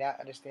 Did you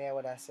not understand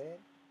what I said?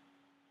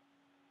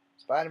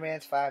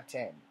 Spider-Man's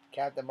 5'10".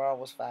 Captain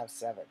Marvel's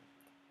 5'7".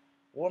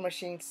 War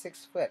Machine's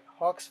 6 foot.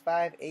 Hulk's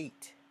 5'8".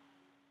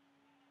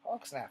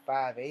 Hulk's not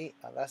 5'8",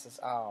 unless it's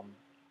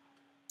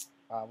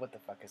what the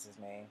fuck is his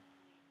name?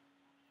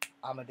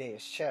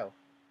 Amadeus Cho.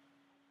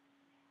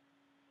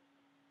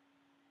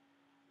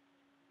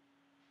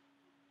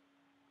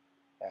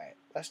 Alright,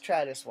 let's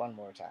try this one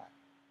more time.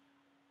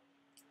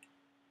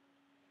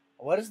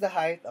 What is the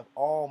height of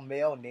all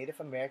male Native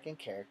American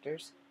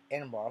characters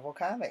in Marvel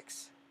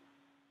Comics?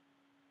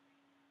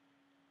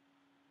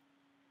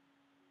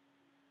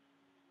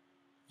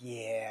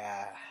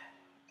 Yeah,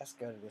 let's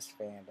go to this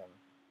fandom.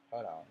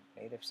 Hold on,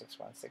 Native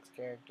 616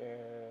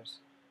 characters.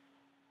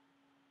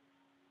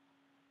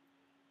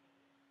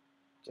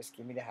 Just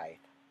give me the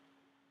height.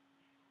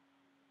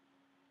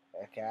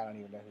 Okay, I don't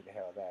even know who the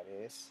hell that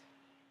is.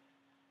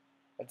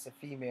 It's a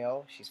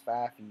female. She's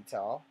 5 feet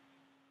tall.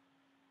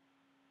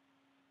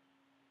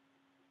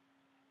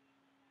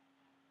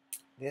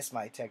 This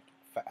might take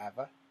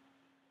forever.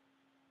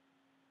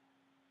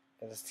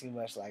 Because it's too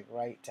much like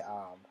right to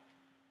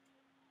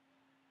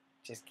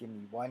just give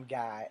me one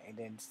guy and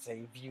then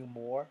say view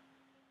more.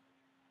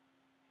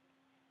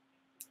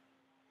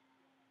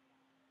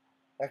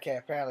 Okay,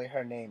 apparently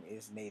her name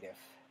is Native.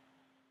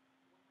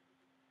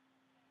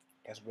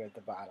 Because we're at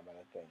the bottom of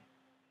the thing.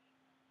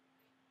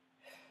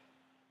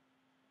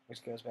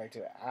 Which goes back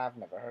to I've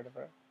never heard of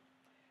her.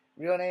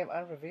 Real name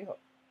unrevealed.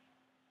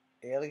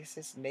 Alias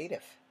is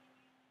Native.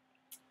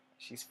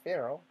 She's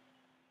feral.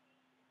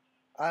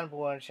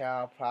 Unborn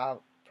child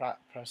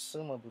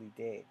presumably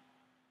dead.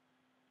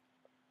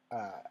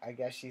 I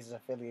guess she's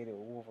affiliated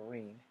with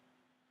Wolverine.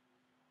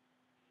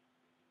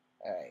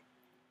 Alright.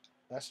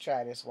 Let's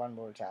try this one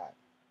more time.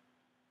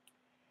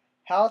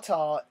 How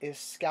tall is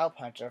Scalp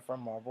Hunter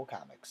from Marvel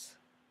Comics?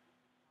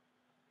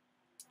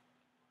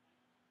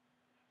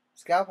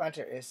 Scalp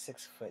Hunter is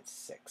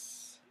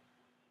 6'6".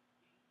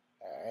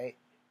 Alright.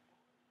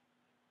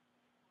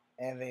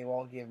 And they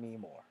won't give me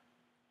more.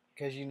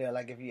 Because you know,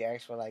 like if you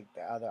ask for like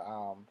the other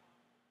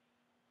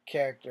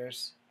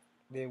characters,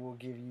 they will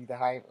give you the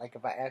height. Like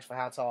if I ask for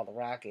how tall the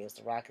Rock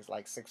is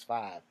like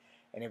 6'5",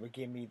 and it would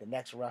give me the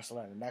next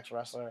wrestler and the next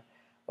wrestler.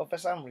 But for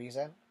some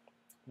reason,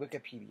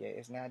 Wikipedia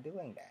is not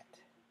doing that.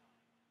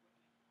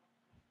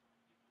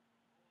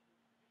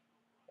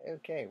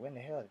 Okay, when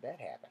the hell did that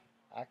happen?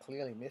 I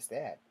clearly missed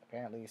that.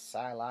 Apparently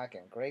Psylocke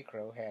and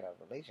Greycrow had a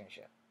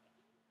relationship.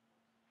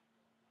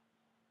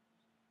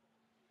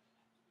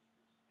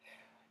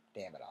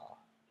 Damn it all.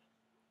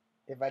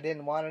 If I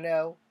didn't want to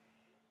know,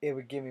 it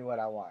would give me what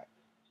I want.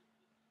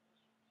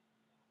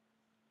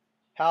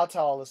 How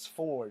tall is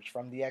Forge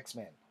from the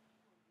X-Men?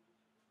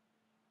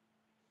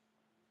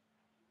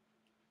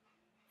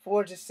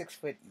 Forge is 6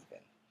 foot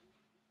even.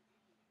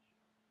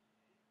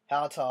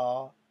 How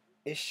tall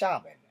is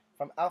Shaman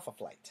from Alpha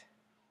Flight?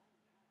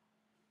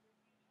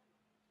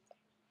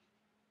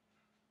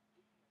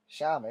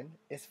 Shaman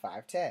is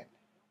 5'10".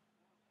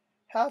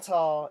 How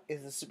tall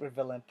is the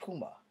supervillain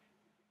Puma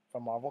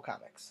from Marvel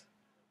Comics?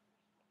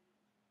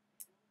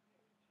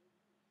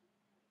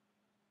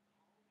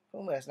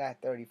 Puma is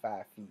not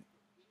 35 feet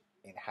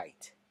in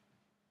height.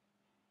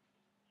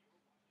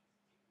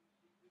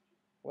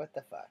 What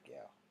the fuck,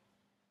 yo?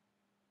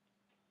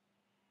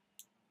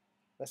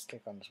 Let's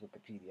click on this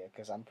Wikipedia,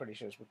 because I'm pretty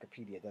sure this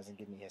Wikipedia doesn't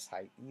give me his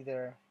height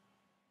either.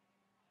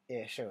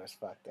 Yeah, sure as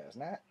fuck does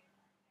not.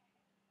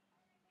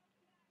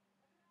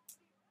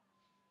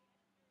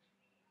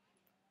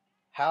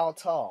 How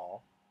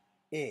tall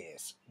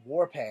is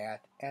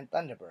Warpath and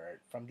Thunderbird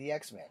from the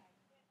X-Men?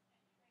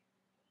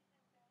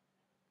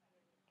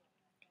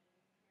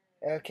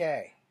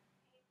 Okay.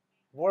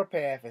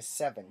 Warpath is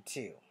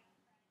 7'2".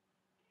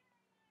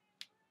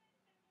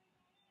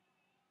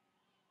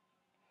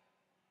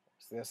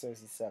 Still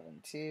says he's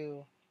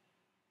 7'2".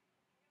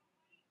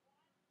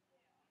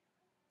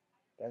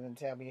 Doesn't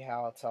tell me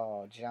how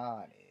tall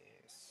John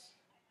is.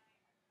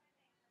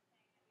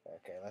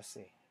 Okay, let's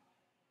see.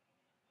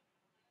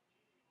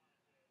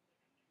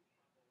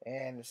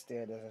 And it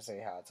still doesn't say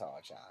how tall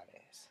John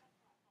is.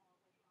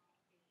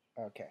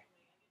 Okay.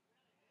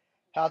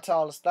 How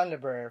tall is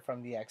Thunderbird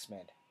from the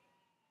X-Men?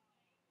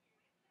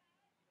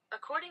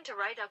 According to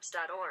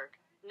writeups.org,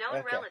 known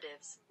Okay.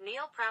 relatives: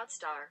 Neil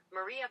Proudstar,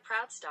 Maria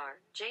Proudstar,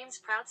 James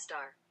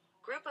Proudstar.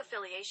 Group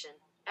affiliation: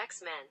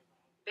 X-Men.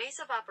 Base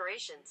of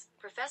operations: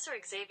 Professor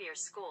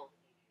Xavier's School.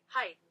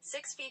 Height: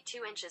 6 feet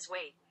 2 inches.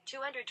 Weight: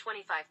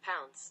 225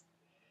 pounds.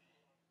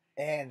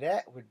 And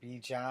that would be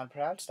John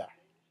Proudstar.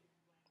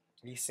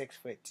 He's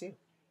 6'2".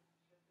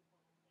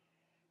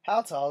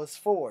 How tall is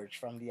Forge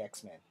from the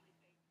X-Men?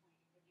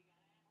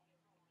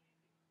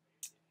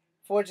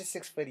 Forge is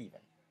 6 foot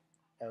even.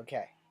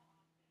 Okay.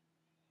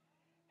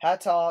 How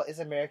tall is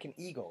American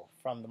Eagle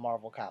from the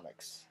Marvel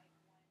Comics?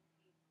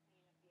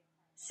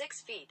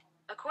 6 feet.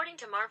 According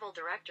to Marvel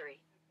Directory,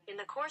 in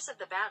the course of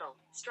the battle,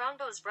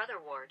 Strongbow's brother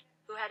Ward,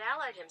 who had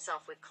allied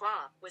himself with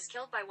Claw, was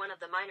killed by one of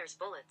the miner's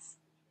bullets.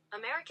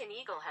 American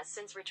Eagle has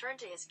since returned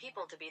to his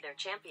people to be their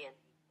champion.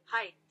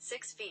 Height: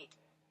 6 feet.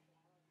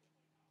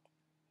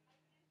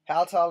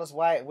 How tall is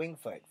Wyatt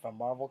Wingfoot from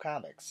Marvel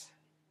Comics?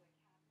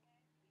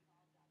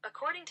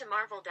 According to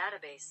Marvel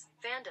Database,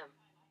 Fandom,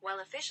 while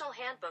official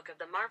handbook of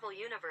the Marvel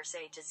Universe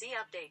A to Z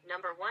update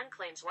number 1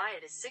 claims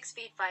Wyatt is 6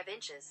 feet 5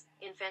 inches,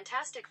 in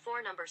Fantastic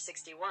Four number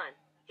 61,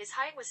 his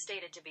height was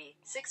stated to be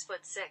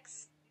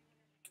 6'6".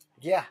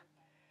 Yeah,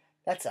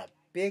 that's a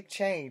big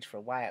change for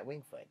Wyatt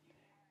Wingfoot.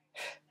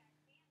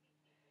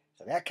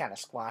 So that kind of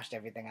squashed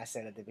everything I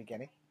said at the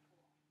beginning.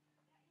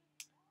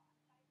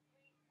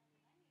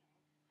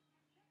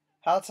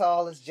 How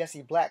tall is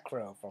Jesse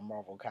Blackcrow from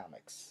Marvel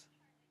Comics?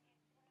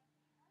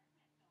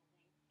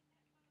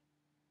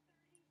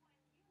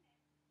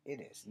 It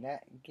is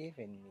not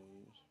giving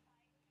me.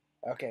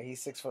 Okay,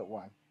 he's 6'1",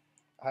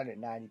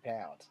 190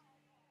 pounds.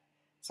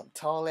 Some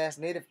tall ass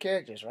native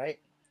characters, right?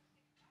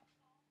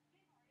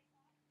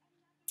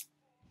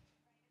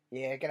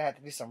 Yeah, gonna have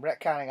to do some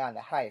retconning on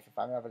the height if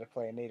I'm ever to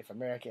play a Native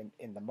American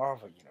in the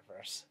Marvel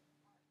universe.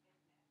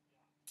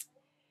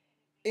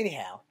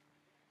 Anyhow,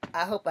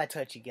 I hope I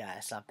taught you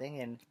guys something,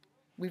 and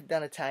we've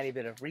done a tiny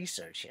bit of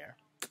research here.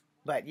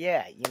 But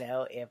yeah,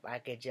 if I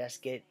could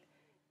just get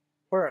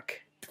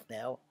work,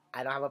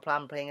 I don't have a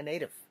problem playing a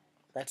native.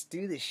 Let's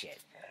do this shit.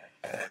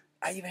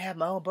 I even have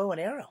my own bow and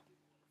arrow.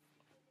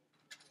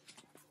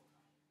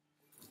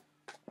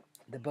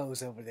 The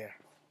bow's over there.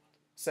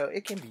 So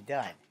it can be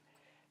done.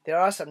 There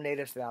are some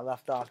natives that I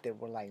left off that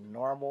were like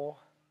normal,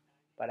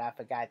 but I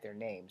forgot their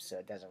names, so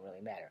it doesn't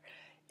really matter.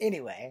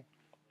 Anyway,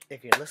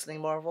 if you're listening,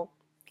 Marvel,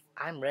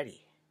 I'm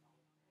ready.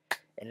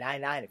 And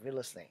 99, if you're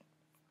listening,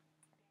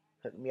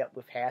 hook me up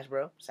with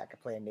Hasbro so I can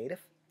play a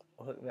native,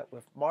 or hook me up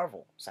with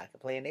Marvel so I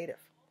can play a native.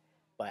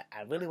 But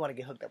I really want to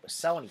get hooked up with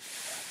Sony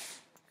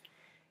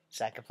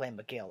so I can play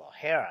Miguel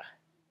O'Hara.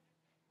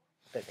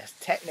 Because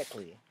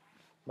technically,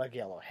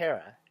 Miguel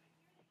O'Hara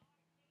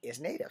is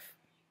native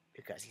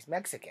because he's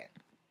Mexican.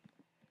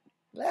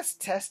 Let's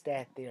test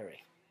that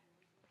theory.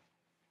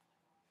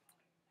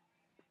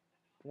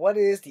 What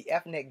is the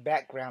ethnic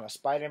background of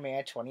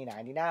Spider-Man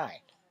 2099?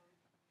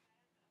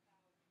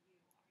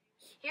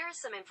 Here is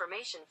some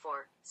information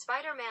for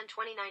Spider-Man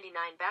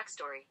 2099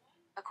 backstory.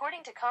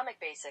 According to Comic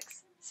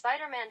Basics,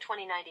 Spider-Man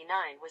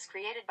 2099 was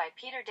created by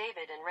Peter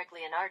David and Rick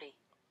Leonardi.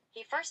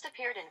 He first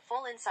appeared in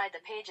full inside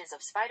the pages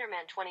of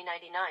Spider-Man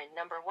 2099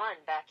 number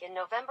 1 back in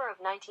November of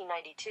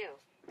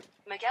 1992.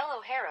 Miguel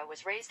O'Hara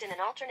was raised in an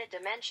alternate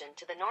dimension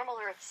to the normal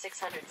Earth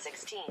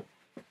 616.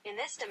 In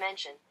this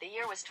dimension, the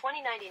year was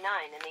 2099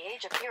 and the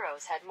Age of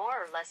Heroes had more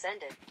or less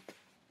ended.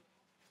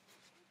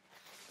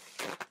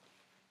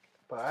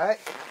 But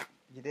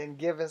you didn't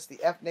give us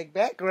the ethnic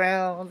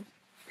background.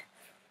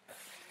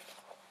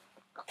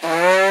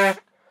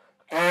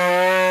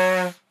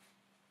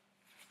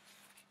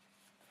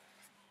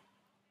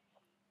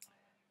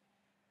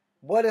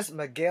 What is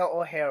Miguel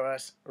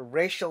O'Hara's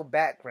racial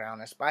background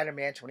in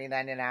Spider-Man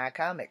 2099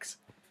 comics?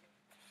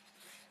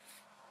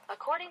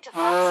 According to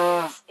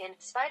Fox News, in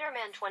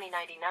Spider-Man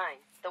 2099,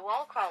 the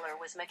wall crawler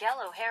was Miguel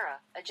O'Hara,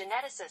 a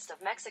geneticist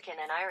of Mexican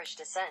and Irish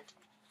descent.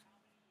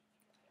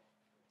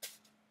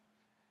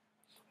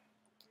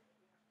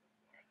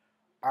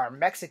 Are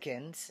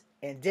Mexicans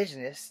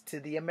indigenous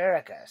to the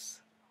Americas?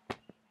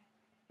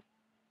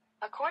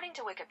 According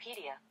to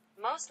Wikipedia,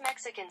 most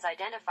Mexicans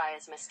identify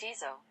as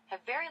mestizo, have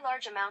very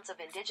large amounts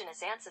of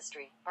indigenous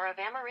ancestry, are of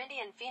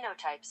Amerindian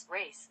phenotypes,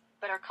 race,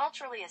 but are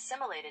culturally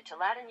assimilated to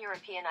Latin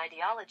European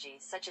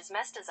ideologies such as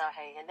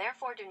mestizaje and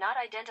therefore do not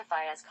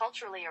identify as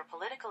culturally or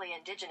politically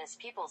indigenous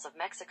peoples of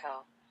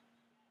Mexico.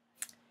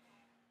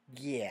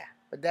 Yeah,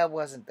 but that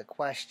wasn't the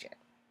question.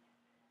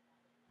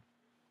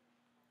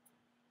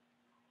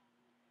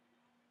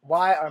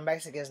 Why are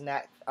Mexicans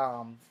not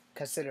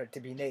considered to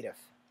be native?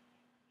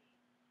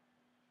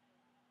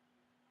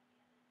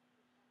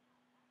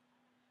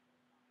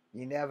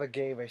 You never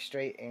gave a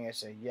straight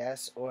answer,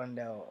 yes or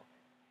no.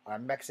 Are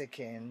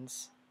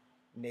Mexicans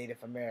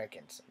Native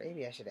Americans?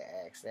 Maybe I should have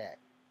asked that.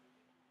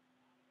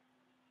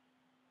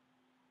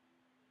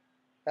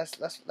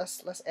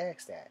 Let's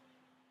ask that.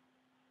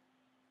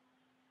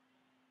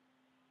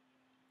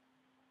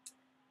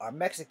 Are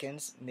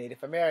Mexicans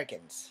Native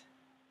Americans?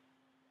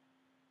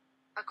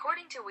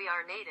 According to We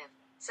Are Native,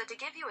 so to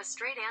give you a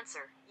straight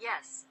answer,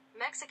 yes,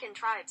 Mexican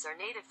tribes are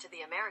native to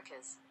the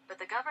Americas, but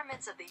the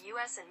governments of the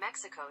U.S. and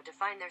Mexico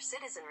define their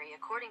citizenry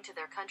according to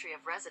their country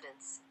of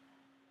residence.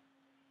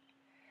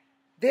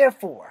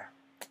 Therefore,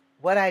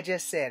 what I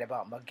just said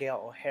about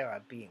Miguel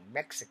O'Hara being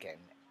Mexican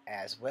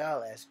as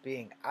well as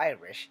being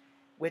Irish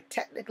would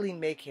technically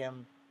make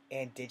him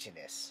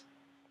indigenous.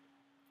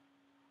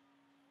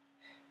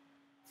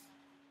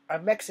 Are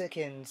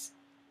Mexicans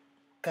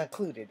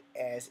concluded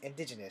as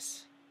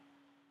indigenous?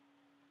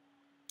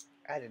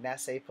 I did not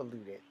say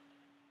polluted.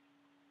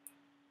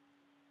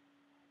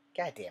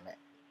 God damn it.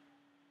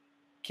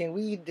 Can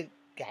we...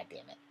 God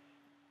damn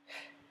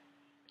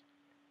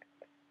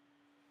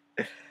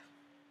it.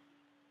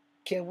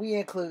 Can we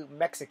include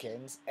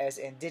Mexicans as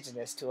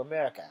indigenous to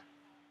America?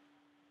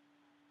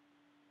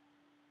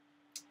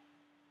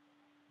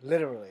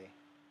 Literally,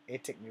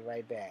 it took me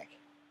right back.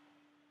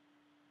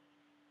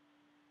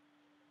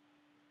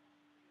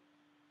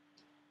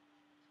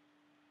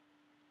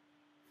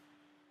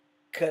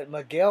 Could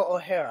Miguel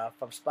O'Hara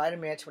from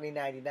Spider-Man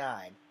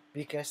 2099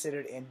 be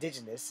considered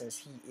indigenous since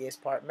he is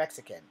part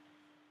Mexican?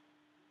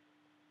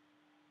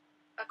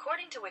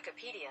 According to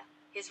Wikipedia,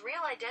 his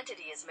real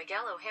identity is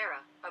Miguel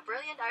O'Hara, a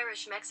brilliant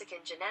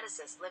Irish-Mexican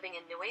geneticist living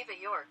in Nueva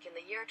York in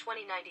the year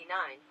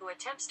 2099 who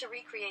attempts to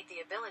recreate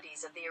the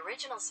abilities of the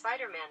original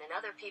Spider-Man in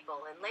other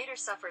people and later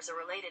suffers a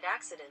related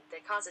accident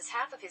that causes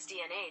half of his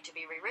DNA to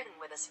be rewritten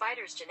with a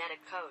spider's genetic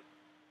code.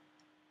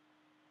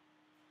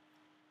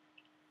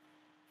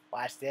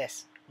 Watch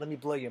this. Let me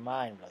blow your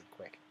mind really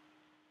quick.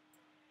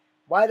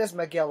 Why does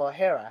Miguel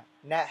O'Hara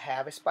not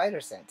have a spider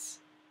sense?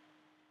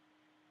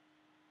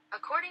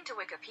 According to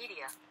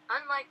Wikipedia,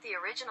 unlike the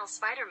original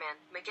Spider-Man,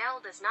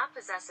 Miguel does not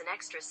possess an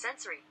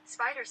extrasensory,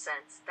 spider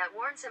sense, that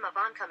warns him of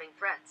oncoming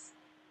threats.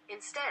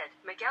 Instead,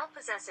 Miguel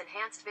possesses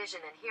enhanced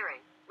vision and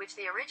hearing, which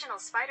the original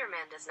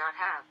Spider-Man does not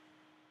have.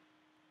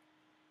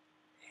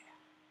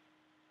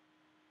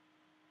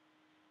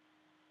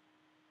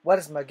 What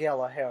is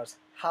Miguel O'Hara's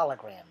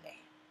hologram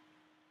name?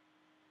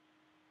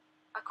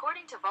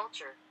 According to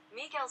Vulture,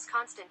 Miguel's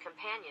constant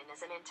companion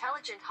is an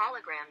intelligent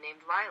hologram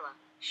named Lila,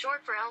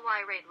 short for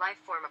Ly-Rate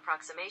Lifeform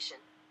Approximation.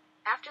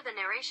 After the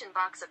narration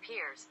box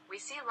appears, we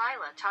see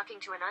Lila talking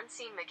to an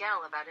unseen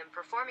Miguel about him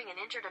performing an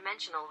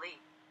interdimensional leap.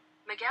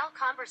 Miguel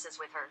converses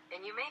with her,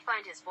 and you may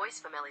find his voice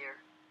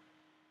familiar.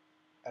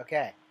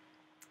 Okay,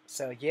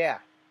 so yeah,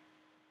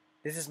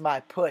 this is my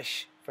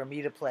push for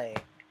me to play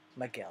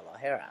Miguel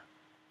O'Hara.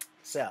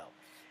 So,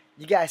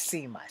 you guys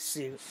see my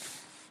suit.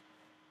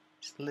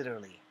 It's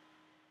literally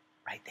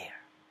right there.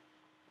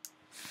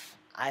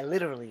 I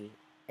literally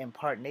am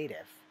part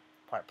native,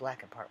 part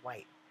black and part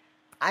white.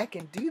 I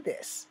can do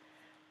this.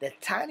 The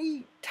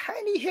tiny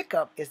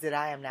hiccup is that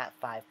I am not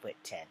 5'10".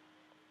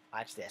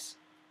 Watch this.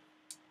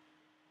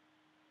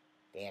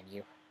 Damn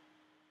you.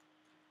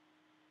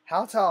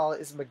 How tall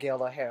is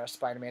Miguel O'Hara,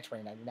 Spider-Man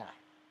 2099?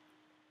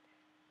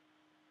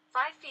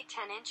 5 feet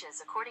 10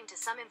 inches according to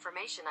some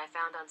information I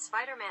found on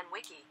Spider-Man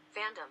Wiki,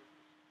 fandom.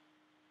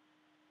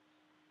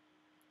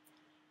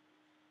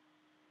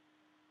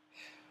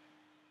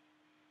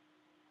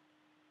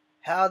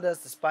 How does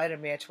the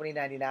Spider-Man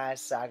 2099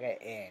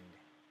 saga end?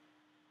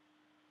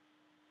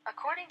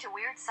 According to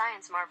Weird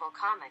Science Marvel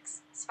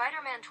Comics,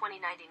 Spider-Man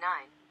 2099,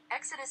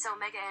 Exodus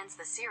Omega ends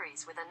the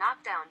series with a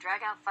knockdown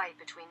drag-out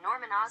fight between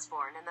Norman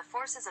Osborn and the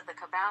forces of the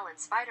Cabal and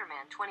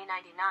Spider-Man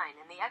 2099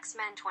 and the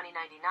X-Men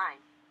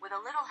 2099, with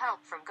a little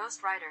help from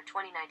Ghost Rider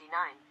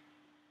 2099.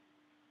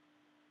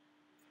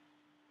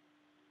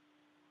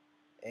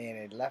 And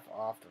it left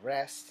off the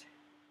rest,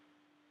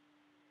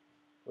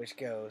 which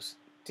goes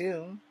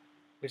Doom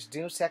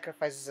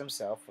sacrifices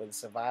himself for the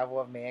survival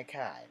of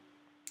mankind.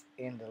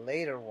 In the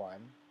later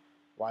one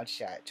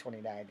shot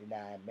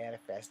 2099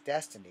 Manifest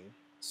Destiny,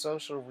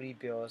 Social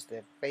rebuilds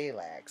the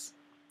Phalanx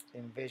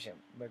in Vision.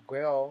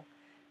 Miguel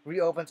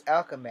reopens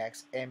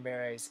Alchemax and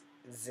marries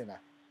Zina.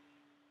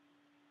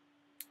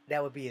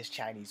 That would be his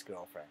Chinese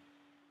girlfriend.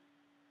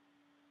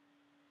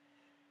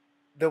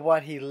 The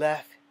one he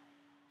left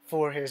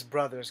for his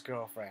brother's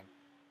girlfriend.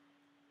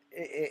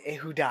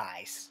 Who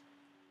dies.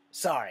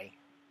 Sorry.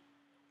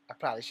 I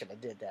probably should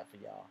have did that for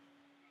y'all.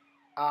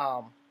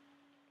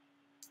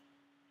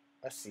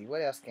 Let's see.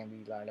 What else can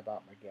we learn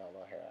about Miguel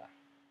O'Hara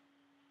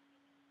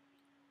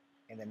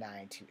in the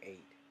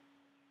 928?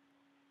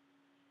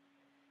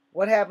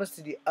 What happens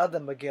to the other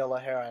Miguel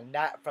O'Hara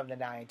not from the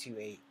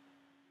 928?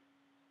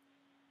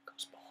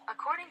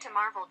 According to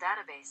Marvel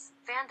Database,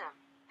 fandom,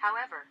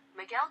 however,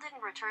 Miguel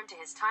didn't return to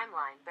his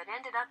timeline but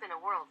ended up in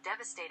a world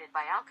devastated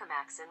by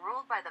Alchemax and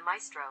ruled by the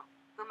Maestro,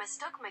 who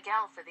mistook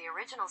Miguel for the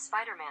original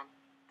Spider-Man.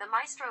 The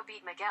Maestro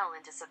beat Miguel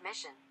into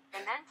submission,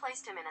 and then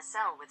placed him in a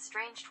cell with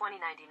Strange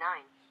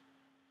 2099.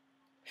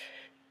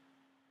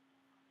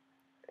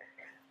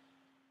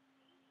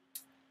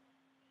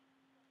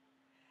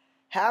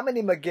 How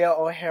many Miguel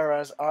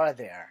O'Haras are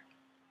there?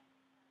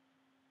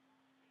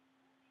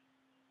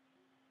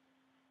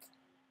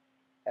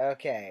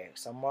 Okay,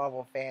 so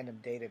Marvel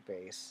Fandom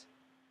Database.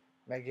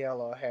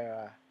 Miguel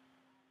O'Hara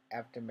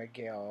after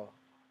Miguel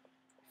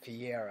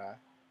Fiera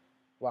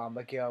while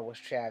Miguel was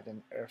trapped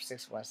in Earth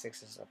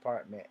 616's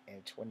apartment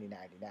in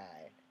 2099.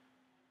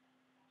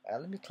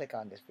 Let me click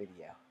on this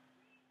video.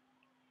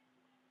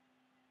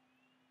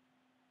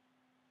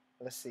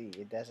 Let's see.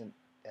 It doesn't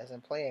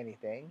play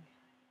anything.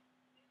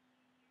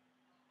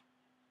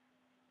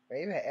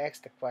 Maybe I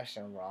asked the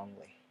question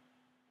wrongly.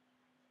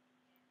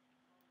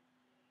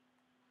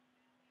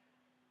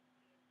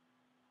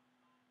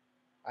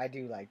 I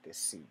do like this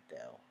suit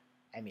though.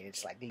 I mean,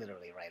 it's like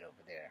literally right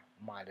over there,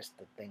 minus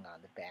the thing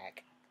on the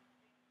back.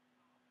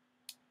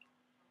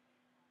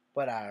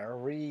 But I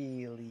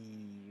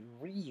really,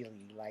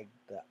 really like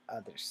the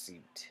other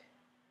suit.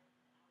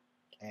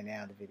 And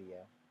now the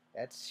video.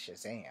 That's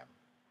Shazam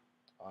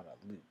on a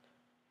loop.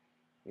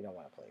 We don't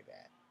want to play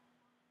that.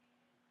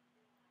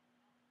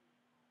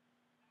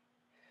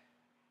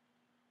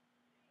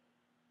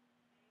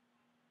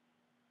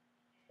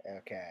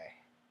 Okay.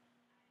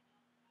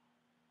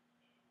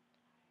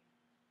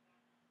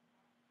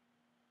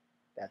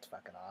 That's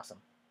fucking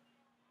awesome.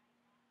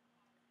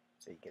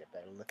 So you get a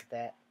better look at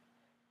that.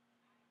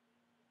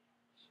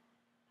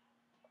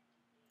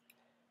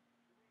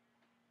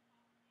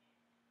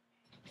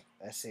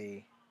 Let's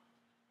see.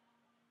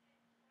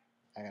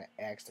 I'm going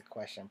to ask the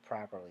question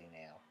properly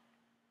now.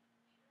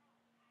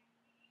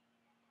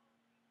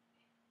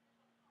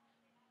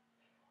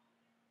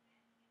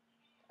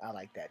 I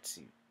like that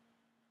suit.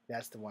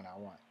 That's the one I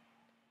want.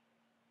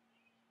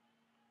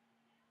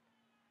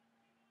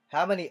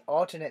 How many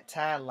alternate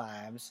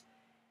timelines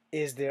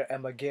is there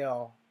in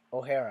Miguel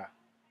O'Hara?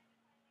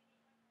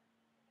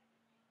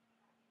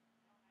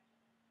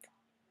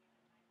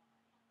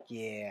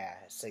 Yeah,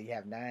 so you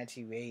have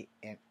 928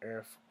 and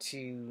Earth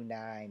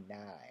 299.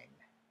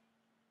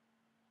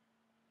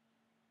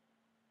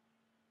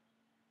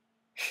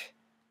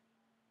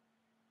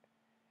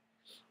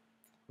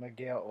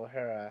 Miguel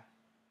O'Hara,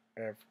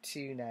 Earth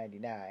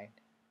 299.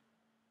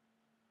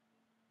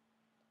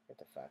 What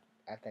the fuck?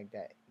 I think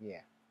that,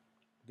 yeah.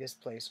 This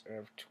place,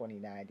 Earth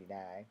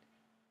 2099.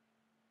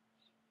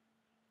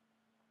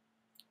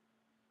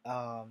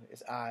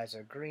 His eyes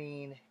are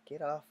green.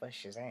 Get off of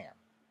Shazam.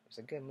 It's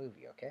a good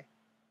movie, okay?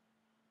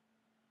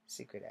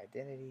 Secret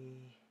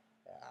Identity.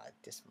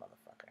 This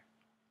motherfucker.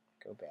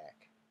 Go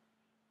back.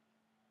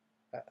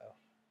 Uh-oh.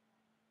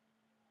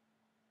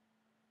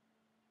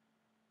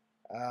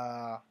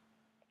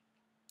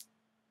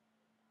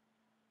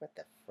 What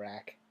the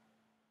frack?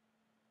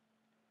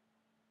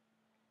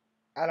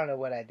 I don't know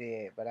what I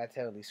did, but I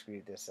totally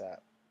screwed this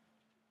up.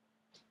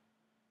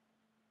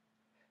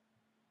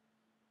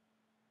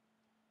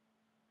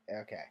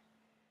 Okay.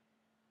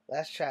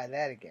 Let's try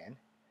that again.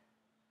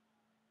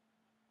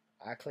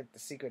 I clicked the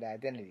secret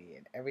identity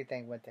and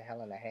everything went to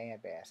hell in a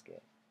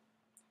handbasket.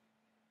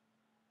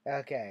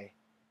 Okay.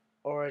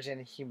 Origin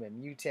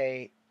human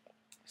mutate.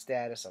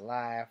 Status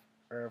alive.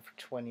 Earth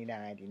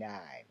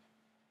 2099.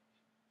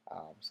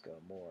 Let's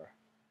go more.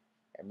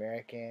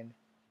 American.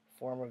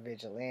 Former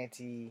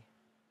vigilante.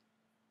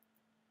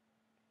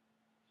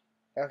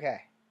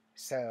 Okay.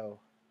 So,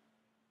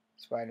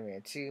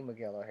 Spider-Man 2,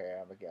 Miguel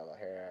O'Hara.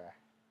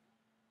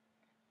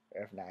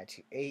 Earth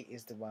 928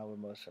 is the one we're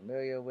most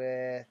familiar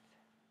with.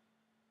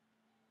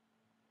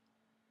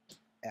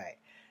 Alright.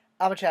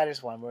 I'm going to try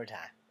this one more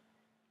time.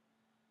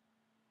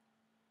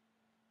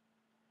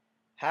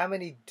 How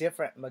many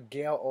different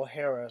Miguel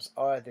O'Haras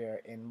are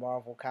there in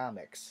Marvel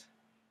Comics?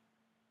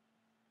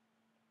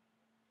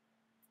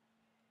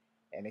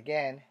 And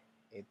again,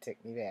 it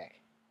took me back.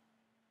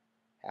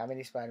 How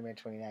many Spider-Man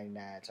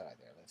 2099s are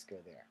there? Let's go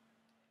there.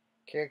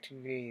 Character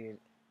created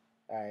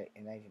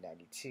in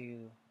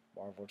 1992.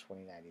 Marvel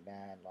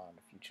 2099, long and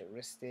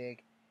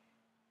futuristic.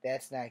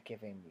 That's not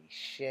giving me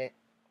shit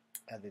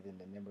other than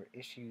the number of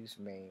issues.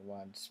 Main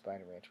one,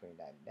 Spider-Man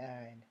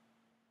 2099.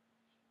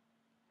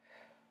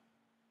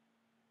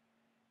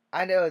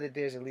 I know that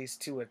there's at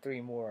least 2 or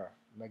 3 more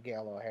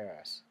Miguel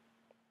O'Haras.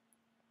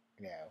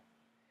 You know,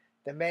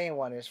 the main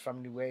one is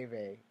from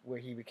Nueve, where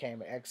he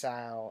became an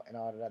exile and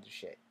all that other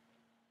shit.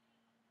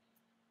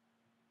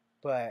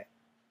 But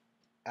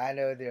I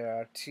know there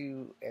are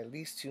at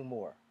least 2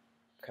 more,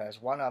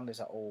 because one of them is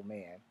an old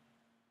man.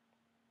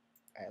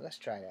 Alright, let's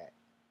try that.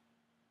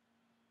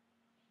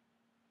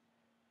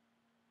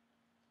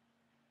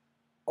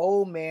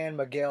 Old man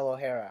Miguel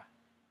O'Hara.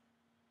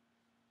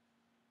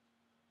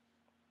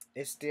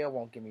 It still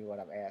won't give me what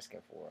I'm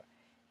asking for.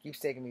 It keeps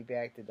taking me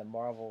back to the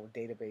Marvel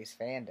database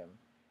fandom,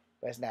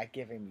 but it's not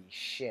giving me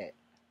shit.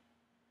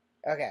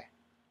 Okay.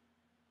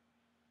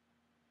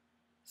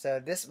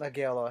 So this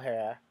Miguel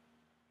O'Hara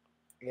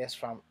is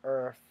from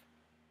Earth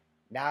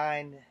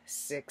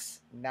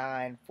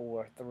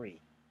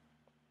 96943.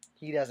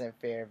 He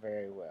doesn't fare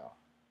very well.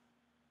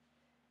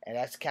 And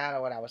that's kind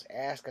of what I was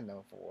asking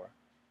them for.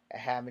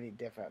 How many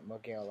different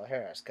Miguel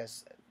O'Haras.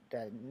 Because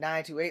the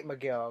 928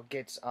 Miguel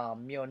gets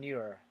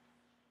Mjolnir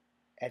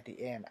at the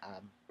end,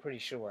 I'm pretty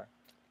sure.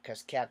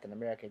 Because Captain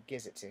America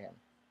gives it to him.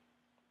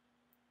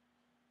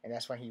 And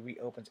that's when he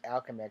reopens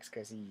Alchemax,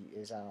 because he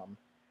is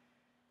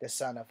the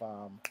son of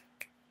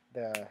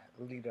the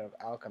leader of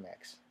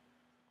Alchemax.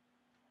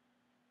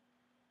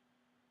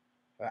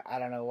 But I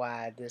don't know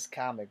why this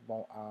comic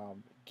won't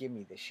give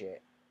me the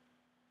shit.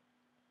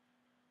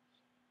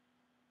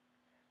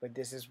 But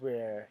this is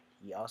where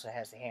he also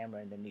has the hammer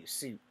in the new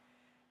suit.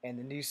 And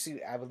the new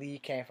suit, I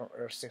believe, came from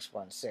Earth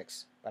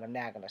 616, but I'm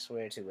not gonna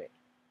swear to it.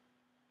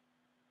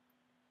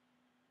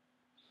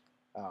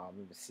 Let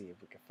me see if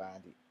we can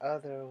find the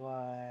other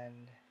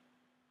one.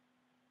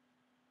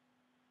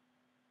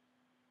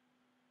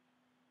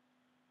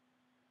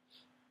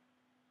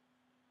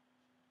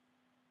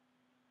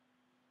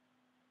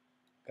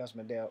 Because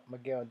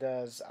Miguel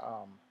does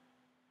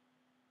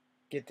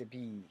get to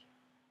be,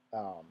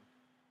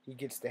 he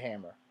gets the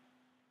hammer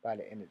by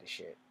the end of the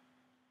shit.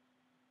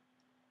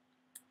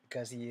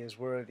 Because he is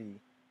worthy,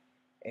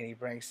 and he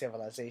brings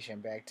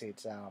civilization back to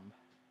its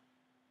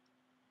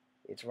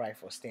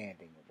rightful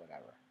standing or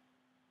whatever.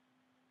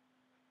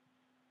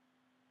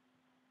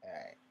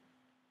 Alright.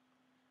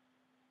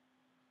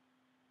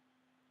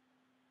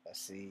 Let's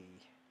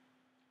see.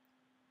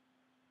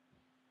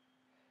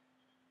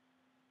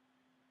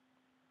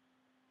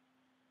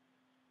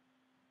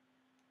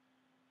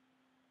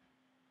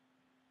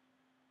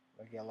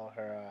 Miguel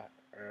O'Hara,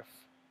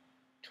 Earth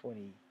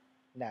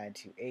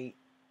 2928.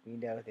 We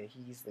know that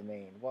he's the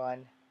main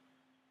one.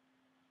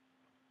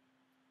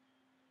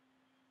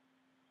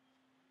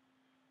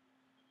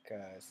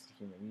 Because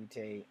human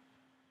mutate.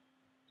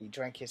 He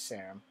drank his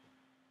serum.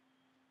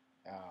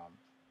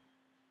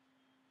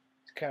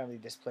 He's currently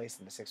displaced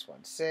in the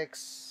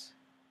 616.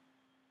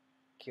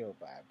 Killed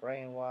by a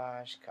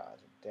brainwash.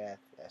 Cause of death.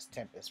 That's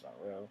Tempest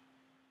Monroe.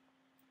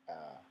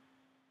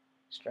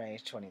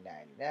 Strange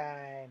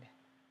 2099.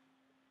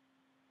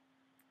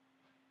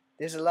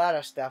 There's a lot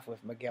of stuff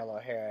with Miguel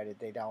O'Hara that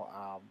they don't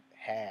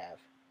have.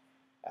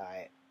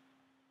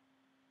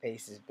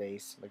 Pace's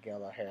base,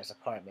 Miguel O'Hara's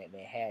apartment,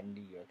 Manhattan,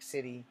 New York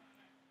City.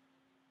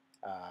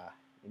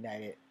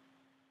 United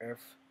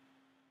Earth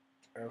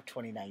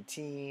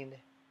 2019,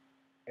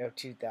 Earth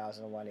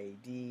 2001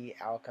 AD,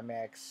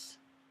 Alchemax,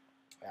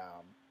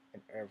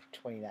 and Earth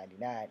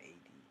 2099 AD.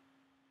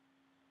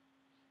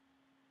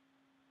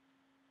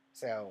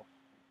 So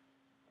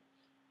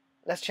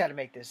let's try to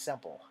make this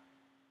simple.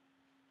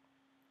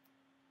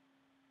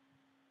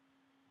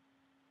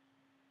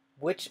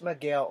 Which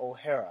Miguel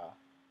O'Hara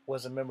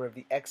was a member of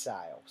the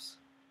Exiles?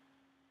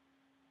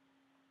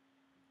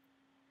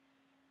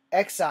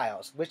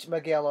 Exiles. Which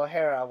Miguel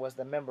O'Hara was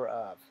the member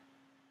of?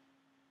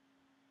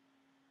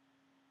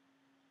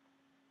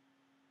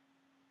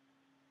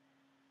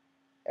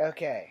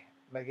 Okay.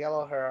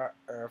 Miguel O'Hara,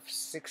 Earth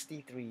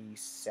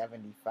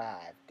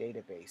 6375,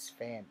 database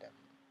fandom.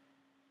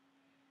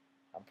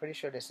 I'm pretty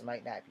sure this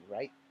might not be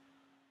right.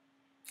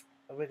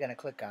 But we're going to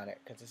click on it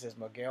because it says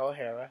Miguel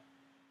O'Hara,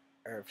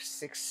 Earth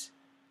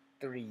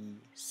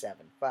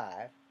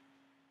 6375,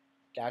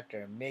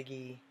 Dr.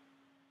 Miggy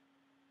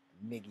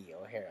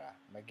O'Hara,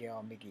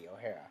 Miguel Miggy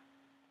O'Hara.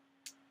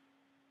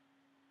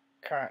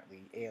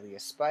 Currently,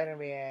 alias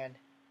Spider-Man,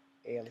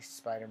 alias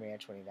Spider-Man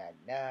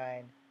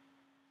 2099,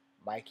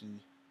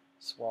 Mikey,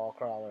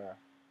 Swallcrawler,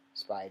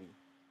 Spidey.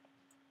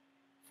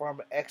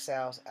 Former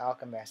Exiles,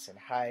 Alchemist, and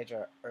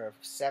Hydra,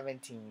 Earth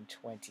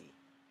 1720.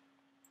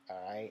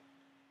 Alright.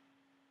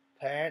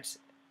 Parents.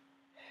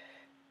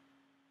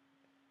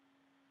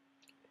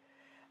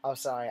 I'm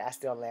sorry, I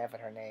still laugh at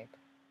her name.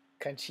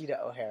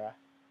 Conchita O'Hara.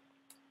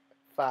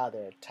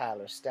 Father,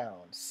 Tyler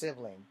Stone.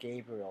 Sibling,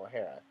 Gabriel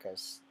O'Hara,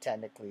 because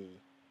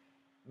technically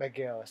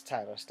Miguel is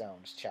Tyler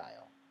Stone's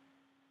child.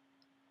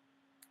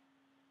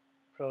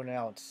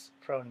 Pronounce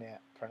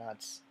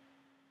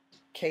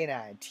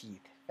canine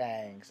teeth,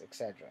 fangs,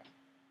 etc.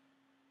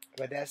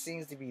 But that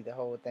seems to be the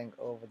whole thing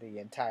over the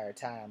entire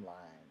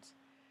timelines.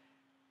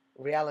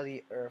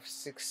 Reality Earth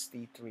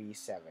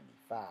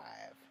 6375.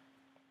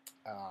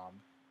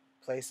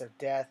 Place of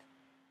death,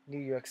 New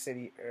York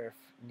City,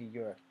 Earth, New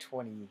York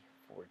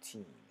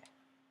 2014.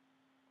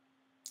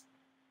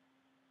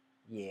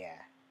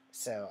 Yeah,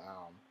 so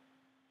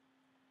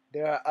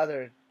there are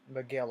other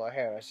Miguel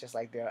O'Haras, just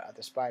like there are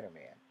other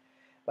Spider-Man.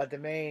 But the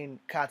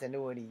main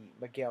continuity,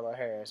 Miguel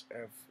O'Hara, is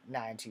Earth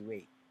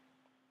 928.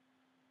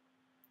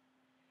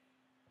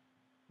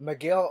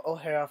 Miguel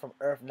O'Hara from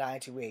Earth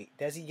 928,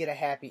 does he get a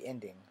happy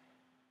ending?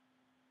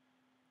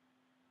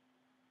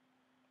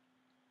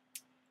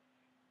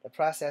 The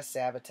process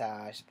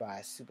sabotaged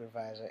by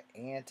supervisor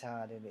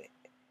Anton and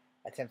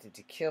attempted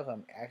to kill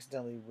him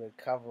accidentally would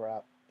cover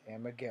up,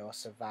 and Miguel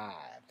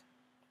survived.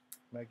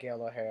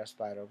 Miguel O'Hara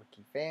Spider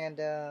Wiki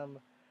fandom.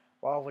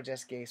 Marvel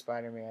just gave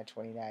Spider-Man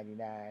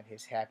 2099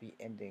 his happy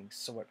ending,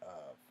 sort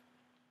of.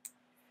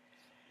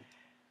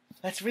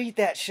 Let's read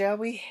that, shall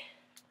we?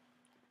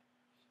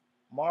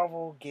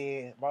 Marvel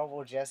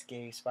just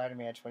gave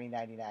Spider-Man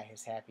 2099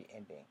 his happy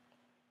ending.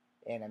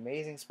 And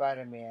Amazing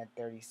Spider-Man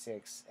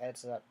 36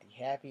 adds up the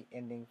happy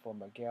ending for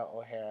Miguel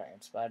O'Hara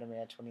and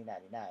Spider-Man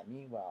 2099.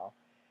 Meanwhile,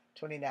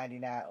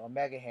 2099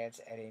 Omega hints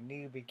at a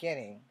new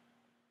beginning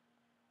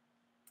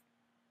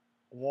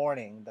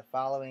Warning: the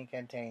following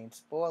contains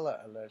spoiler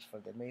alerts for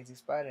The Amazing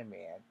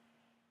Spider-Man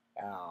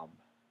um,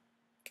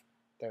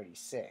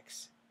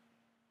 36.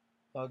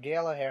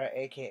 Miguel O'Hara,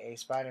 aka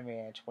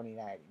Spider-Man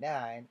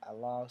 2099,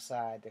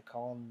 alongside the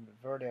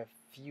converter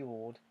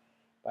fueled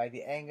by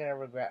the anger,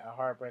 regret, and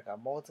heartbreak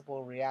of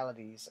multiple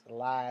realities,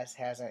 lies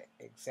hasn't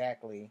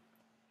exactly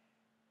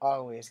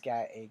always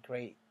got a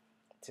great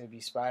to be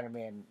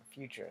Spider-Man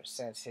future.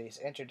 Since his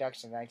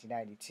introduction in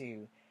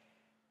 1992,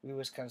 we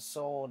was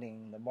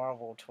consoling the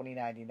Marvel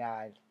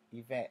 2099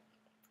 event.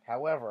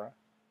 However,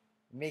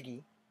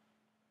 Miggy,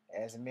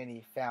 as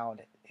many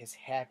found his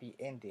happy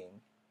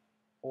ending,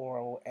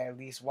 or at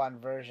least one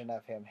version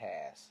of him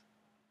has.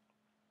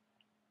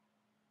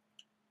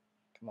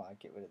 Come on,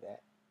 get rid of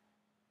that.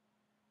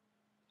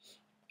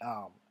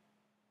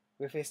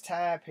 With his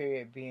time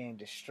period being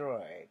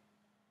destroyed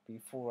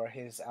before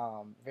his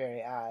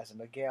very eyes,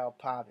 Miguel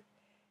popped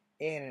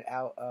in and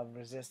out of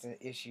resistant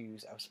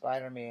issues of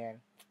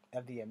Spider-Man,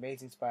 of the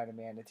Amazing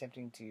Spider-Man,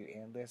 attempting to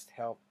enlist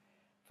help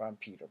from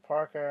Peter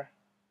Parker.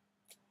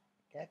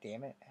 God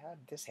damn it, how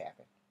did this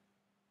happen?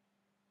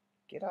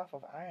 Get off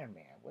of Iron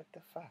Man, what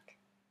the fuck?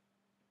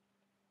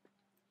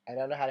 I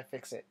don't know how to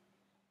fix it.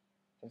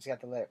 I just got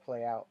to let it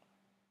play out.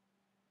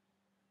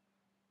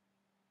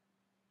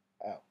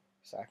 Oh,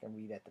 so I can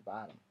read at the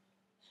bottom.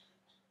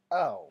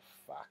 Oh,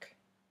 fuck.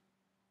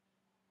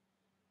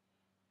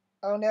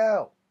 Oh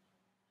no!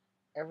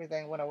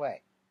 Everything went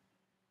away.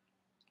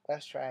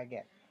 Let's try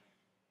again.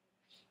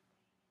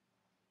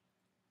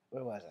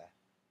 Where was I?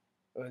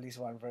 Or at least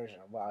one version.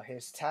 While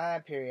his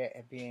time period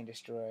of being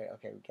destroyed.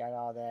 Okay, we got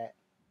all that.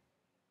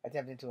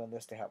 Attempting to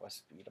enlist to help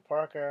us Peter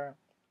Parker,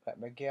 but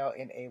Miguel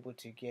unable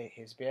to get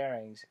his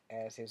bearings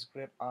as his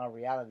grip on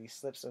reality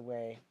slips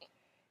away.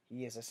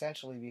 He is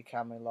essentially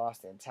becoming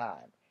lost in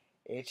time.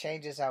 It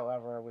changes,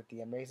 however, with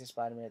the Amazing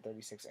Spider-Man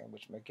 36, in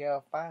which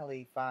Miguel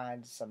finally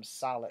finds some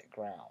solid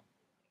ground.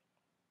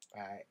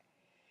 Alright.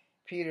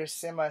 Peter,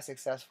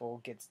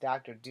 semi-successful, gets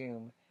Doctor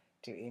Doom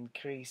to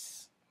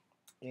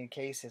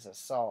cease his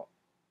assault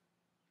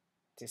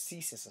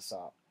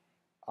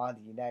on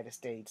the United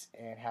States,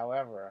 and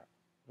however,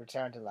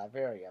 return to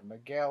Liberia.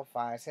 Miguel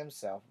finds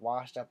himself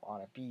washed up on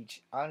a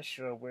beach,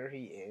 unsure where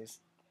he is,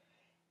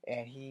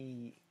 and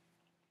he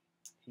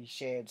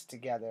sheds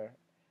together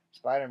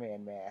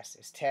Spider-Man mask,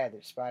 his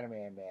tethered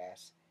Spider-Man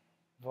mask,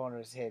 on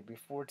his head.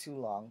 Before too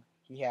long,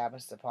 he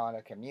happens upon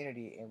a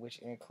community in which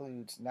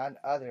includes none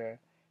other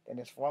than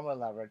his former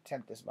lover,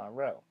 Tempest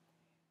Monroe,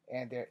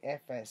 and their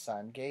infant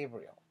son,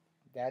 Gabriel.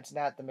 That's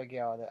not the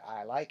Miguel that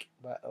I like,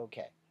 but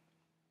okay.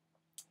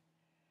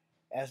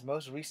 As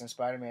most recent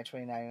Spider-Man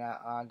 2099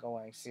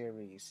 ongoing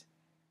series,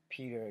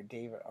 Peter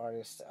David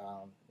artist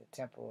The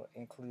Temple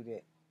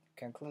concluded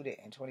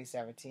in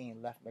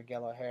 2017, left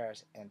Miguel O'Hara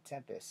and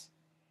Tempest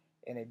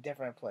in a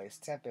different place.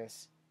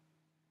 Tempest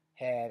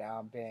had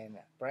been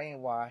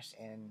brainwashed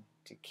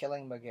into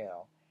killing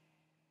Miguel,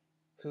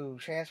 who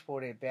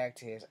transported back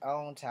to his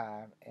own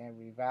time and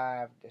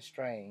revived by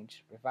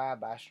Strange,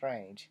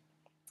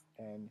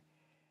 and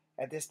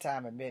at this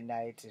time at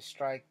midnight to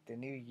strike the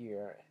new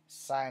year,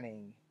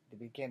 signing the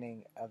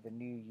beginning of the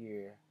new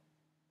year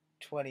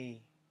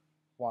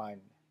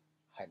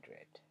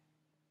 2100.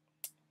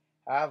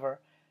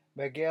 However,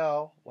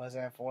 Miguel was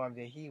informed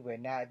that he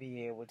would not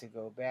be able to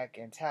go back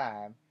in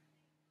time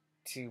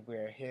to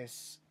where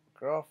his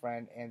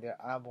girlfriend and their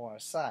unborn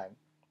son,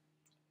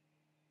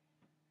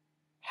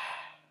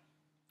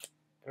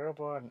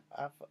 girlfriend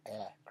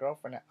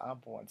and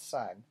unborn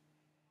son,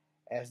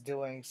 as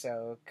doing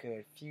so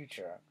could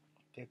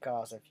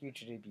cause the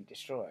future to be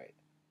destroyed.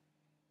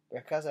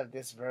 Because of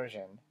this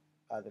version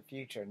of the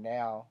future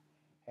now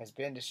has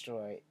been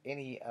destroyed,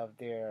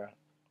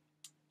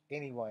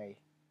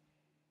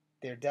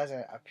 there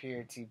doesn't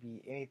appear to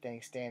be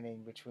anything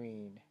standing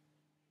between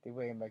the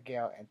way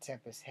Miguel and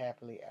Tempest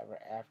happily ever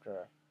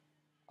after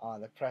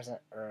on the present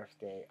Earth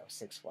Day of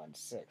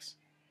 616.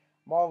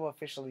 Marvel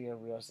officially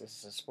reveals this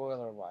is a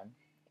spoiler one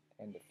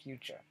in the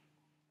future,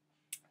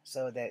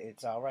 so that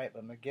it's alright,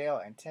 but Miguel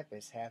and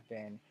Tempest have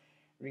been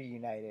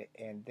reunited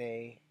and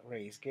they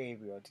raise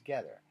Gabriel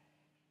together.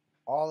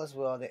 All is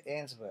well that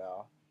ends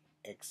well,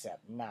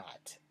 except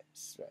not,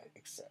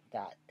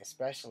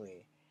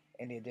 especially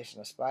in the addition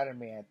of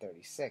Spider-Man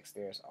 36.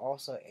 There's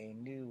also a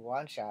new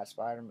one-shot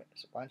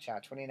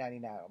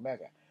 2099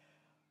 Omega.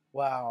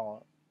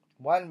 While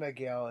one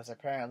Miguel is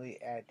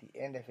apparently at the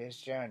end of his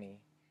journey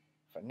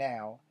for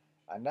now,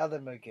 another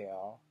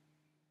Miguel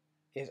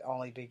is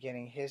only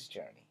beginning his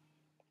journey.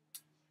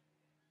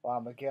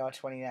 While Miguel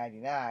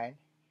 2099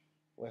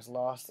 was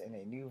lost in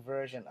a new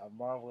version of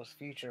Marvel's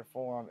future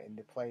form in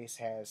the place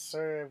has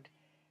served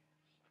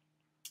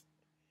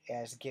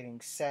as getting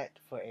set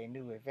for a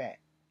new event.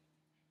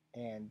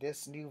 And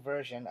this new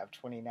version of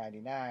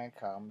 2099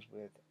 comes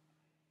with,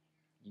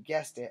 you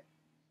guessed it,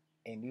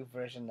 a new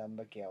version of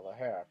Miguel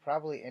O'Hara.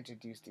 Probably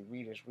introduced to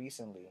readers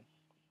recently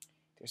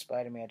to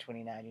Spider-Man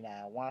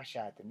 2099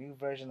 one-shot. The new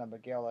version of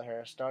Miguel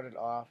O'Hara started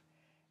off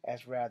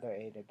as rather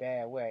in a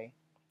bad way.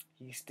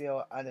 he's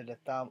still under the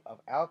thumb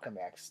of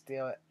Alchemax,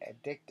 still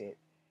addicted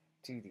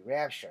to the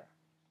Rapture,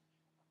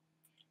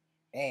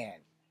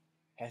 and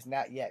has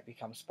not yet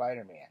become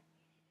Spider-Man.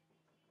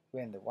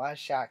 When the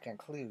one-shot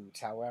concludes,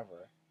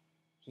 however,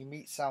 he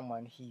meets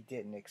someone he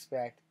didn't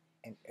expect,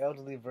 an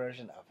elderly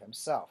version of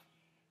himself.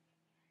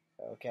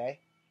 Okay?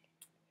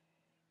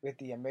 With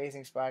the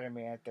Amazing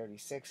Spider-Man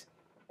 36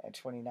 and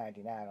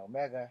 2099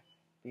 Omega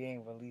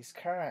being released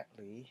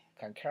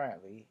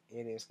concurrently,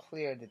 it is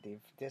clear that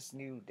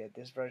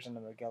this version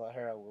of Miguel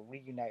O'Hara will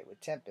reunite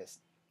with Tempest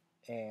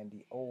and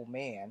the Old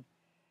Man,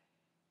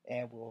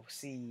 and will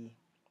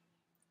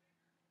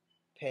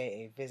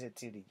pay a visit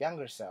to the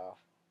younger self.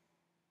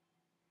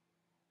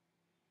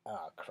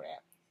 Oh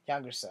crap,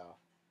 younger self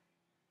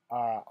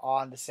are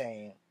on the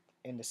same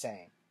in the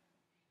same.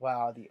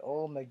 While the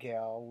old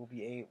Miguel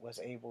was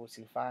able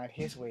to find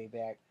his way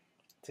back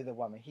to the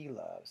woman he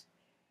loves,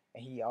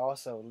 and he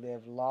also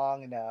lived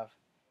long enough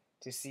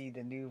to see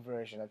the new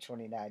version of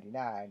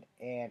 2099,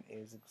 and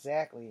it's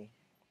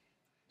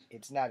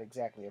not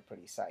exactly a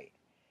pretty sight.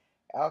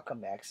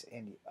 Alchemax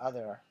and the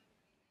other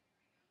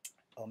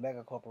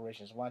Omega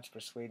corporations once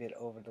persuaded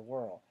over the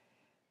world.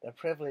 The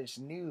privileged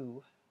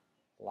new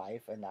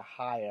life in the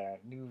higher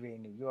Nouvelle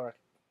New York,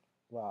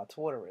 while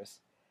Tartarus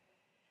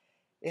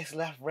is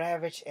left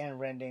ravaged and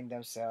rending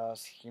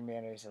themselves.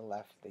 Humanity is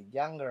left. The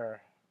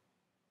younger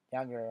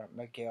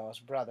Miguel's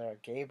brother,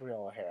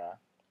 Gabriel O'Hara,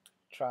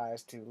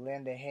 tries to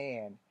lend a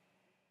hand,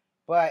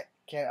 but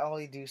can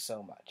only do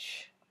so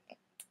much.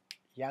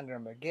 Younger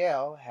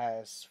Miguel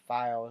has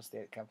files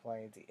that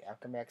contain the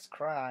Alchemax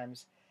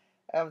crimes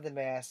of the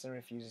master and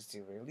refuses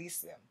to release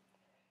them.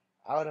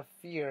 Out of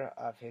fear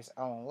of his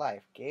own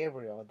life,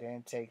 Gabriel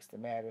then takes the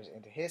matters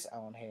into his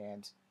own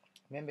hands,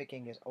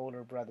 mimicking his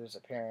older brother's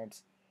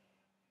appearance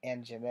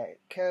and genetic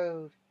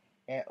code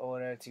in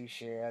order to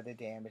share the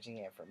damaging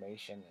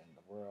information in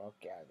the world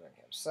gathering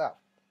himself.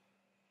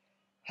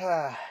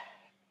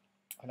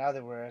 In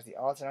other words, the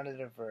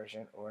alternative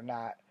version, or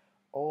not,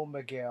 old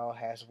Miguel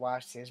has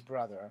watched his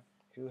brother,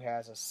 who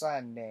has a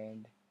son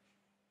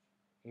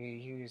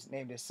he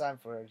named his son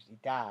for he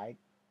died,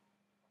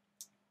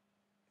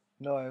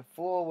 knowing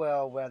full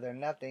well whether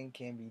nothing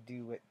can be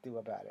do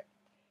about it.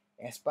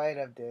 In spite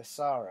of this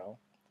sorrow,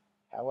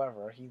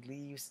 however, he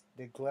leaves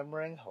the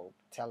glimmering hope,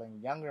 telling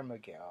younger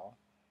Miguel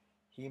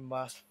he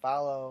must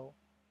follow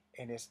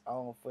in his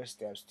own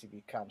footsteps to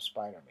become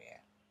Spider-Man.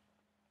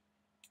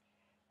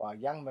 While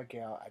young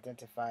Miguel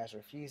identifies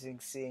refusing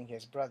seeing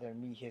his brother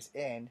meet his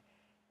end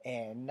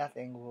and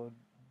nothing will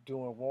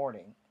do a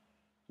warning,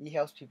 he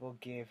helps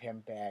give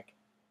him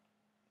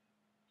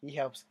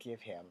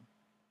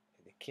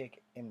the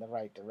kick in the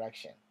right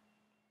direction.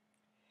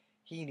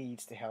 He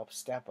needs to help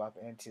step up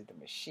into the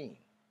machine.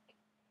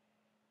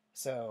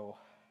 So,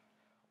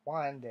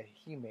 one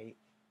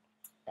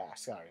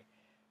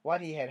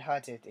he had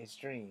hunted his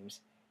dreams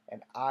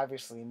and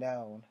obviously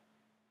known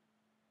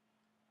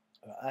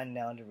or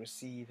unknown to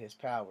receive his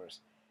powers,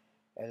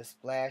 as a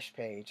splash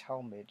page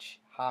homage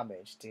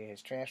to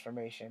his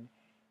transformation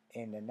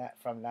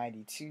from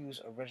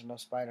 '92's original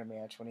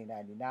Spider-Man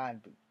 2099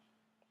 boot.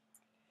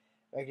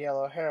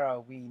 Miguel O'Hara,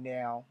 we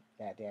know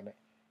and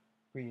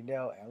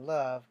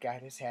love,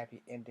 got his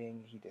happy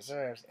ending he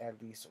deserves,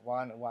 at least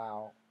for a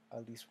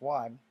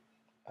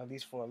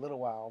little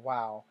while.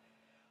 Wow,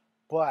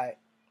 but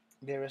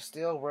there is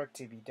still work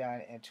to be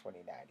done in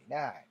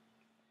 2099.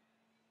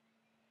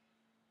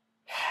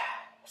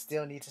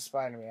 Still needs a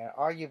Spider-Man,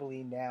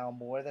 arguably now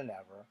more than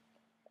ever.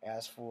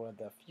 As for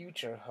the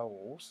future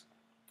holds,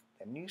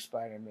 the new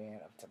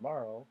Spider-Man of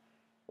tomorrow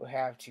will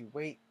have to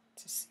wait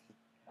to see.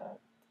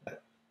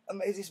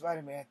 Amazing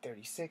Spider-Man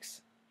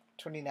 36,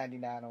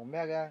 2099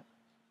 Omega,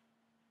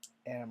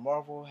 and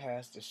Marvel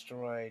has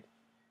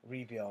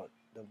rebuilt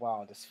the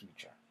wildest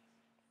future.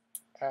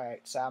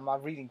 Alright, so my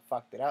reading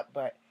fucked it up,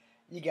 but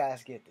you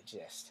guys get the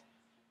gist.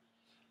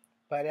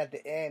 But at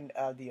the end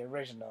of the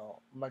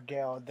original,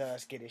 Miguel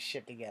does get his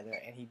shit together,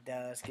 and he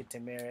does get to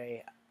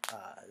marry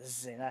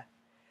Zena.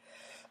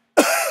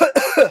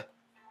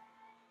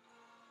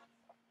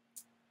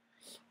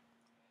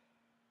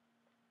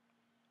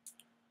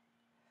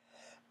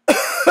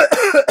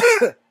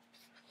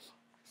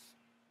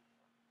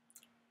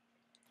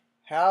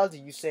 How do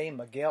you say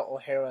Miguel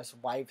O'Hara's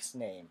wife's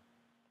name?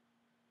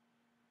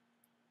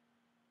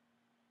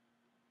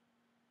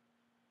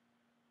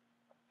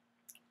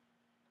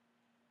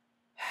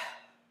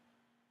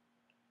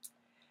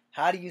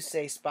 How do you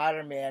say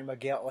Spider-Man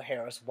Miguel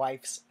O'Hara's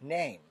wife's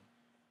name?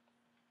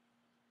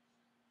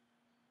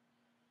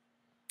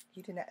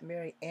 He did not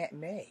marry Aunt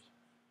May.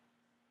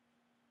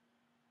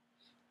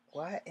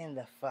 What in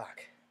the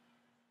fuck?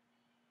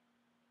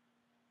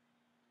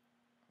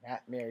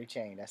 Not Mary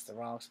Jane. That's the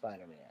wrong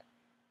Spider-Man.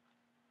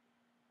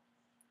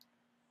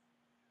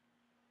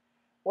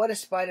 What is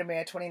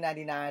Spider-Man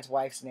 2099's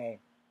wife's name?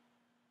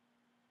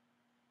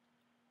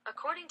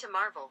 According to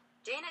Marvel,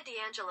 Dana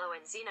D'Angelo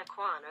and Zena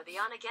Kwan are the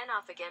on-again,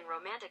 off-again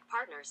romantic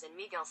partners in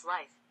Miguel's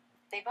life.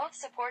 They both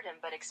support him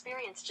but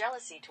experience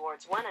jealousy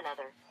towards one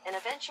another, and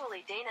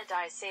eventually Dana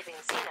dies saving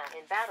Xena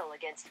in battle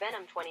against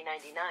Venom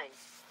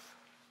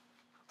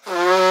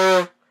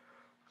 2099.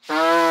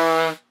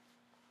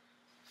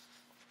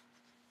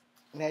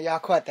 Now y'all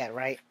caught that,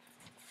 right?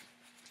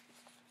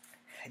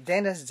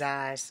 Dana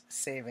dies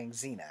saving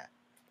Xena.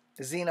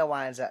 Xena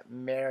winds up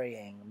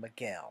marrying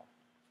Miguel.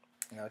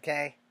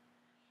 Okay?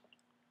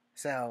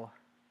 So,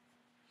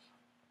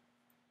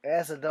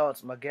 as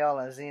adults, Miguel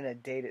and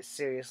Xena dated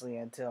seriously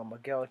until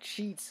Miguel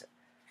cheats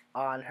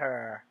on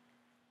her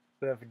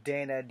with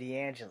Dana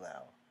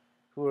D'Angelo,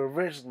 who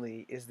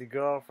originally is the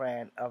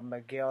girlfriend of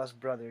Miguel's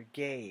brother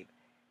Gabe.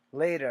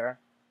 Later,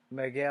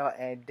 Miguel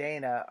and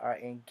Dana are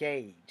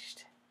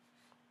engaged.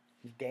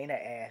 Dana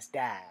ass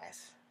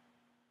dies.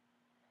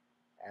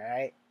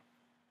 Alright?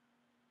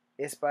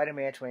 Is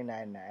Spider-Man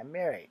 2099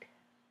 married?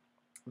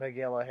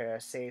 Miguel O'Hara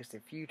saves the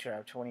future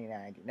of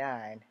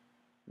 2099,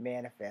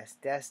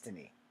 Manifest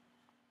Destiny.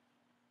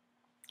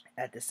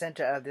 At the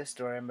center of this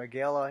story,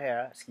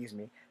 Spider-Man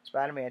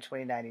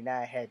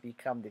 2099 had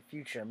become the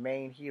future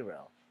main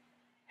hero.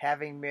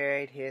 Having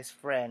married his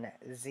friend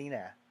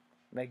Xena,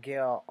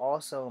 Miguel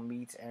also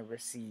meets and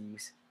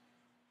receives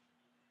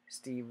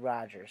Steve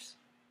Rogers.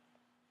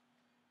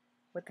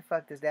 What the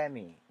fuck does that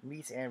mean?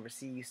 Meets and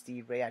receives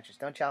Steve Rogers.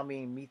 Don't y'all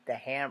mean meet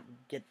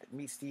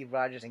Steve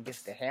Rogers and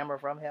gets the hammer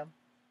from him?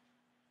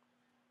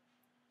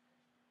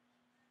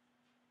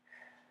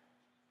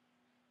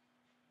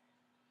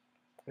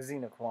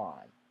 Xena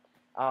Kwan.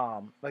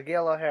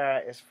 Miguel O'Hara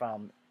is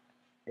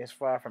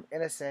far from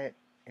innocent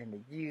in the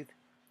youth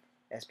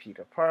as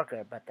Peter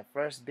Parker, but the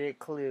first big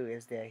clue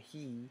is that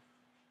he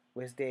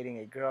was dating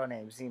a girl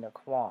named Xena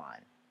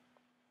Kwan.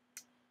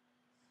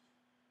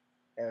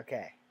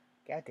 Okay.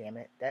 God damn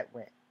it, that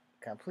went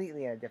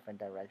completely in a different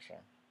direction.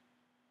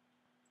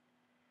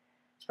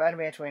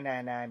 Spider-Man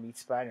 2099 meets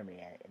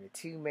Spider-Man, and the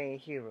two main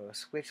heroes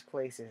switch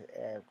places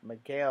of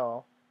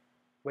Miguel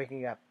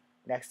waking up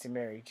next to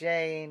Mary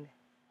Jane.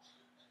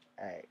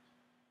 Alright,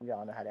 we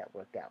all know how that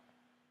worked out.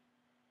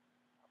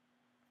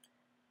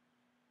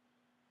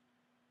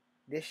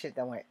 This shit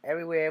done went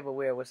everywhere but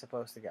where it was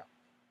supposed to go.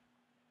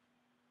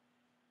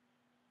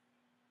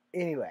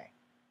 Anyway,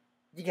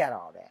 you got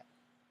all that.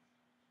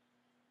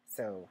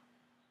 So,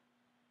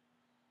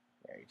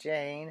 Mary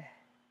Jane.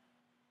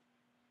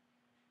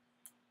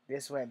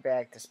 This went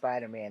back to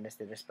Spider-Man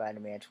instead of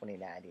Spider-Man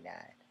 2099.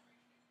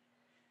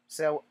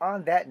 So,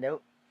 on that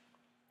note,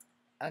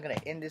 I'm going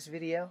to end this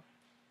video.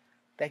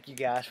 Thank you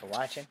guys for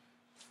watching.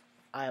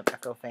 I am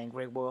Echo Fan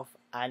Grey Wolf.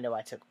 I know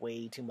I took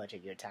way too much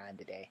of your time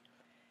today.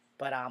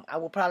 But I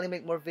will probably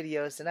make more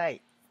videos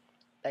tonight.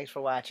 Thanks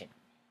for watching.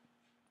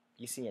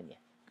 You seeing ya.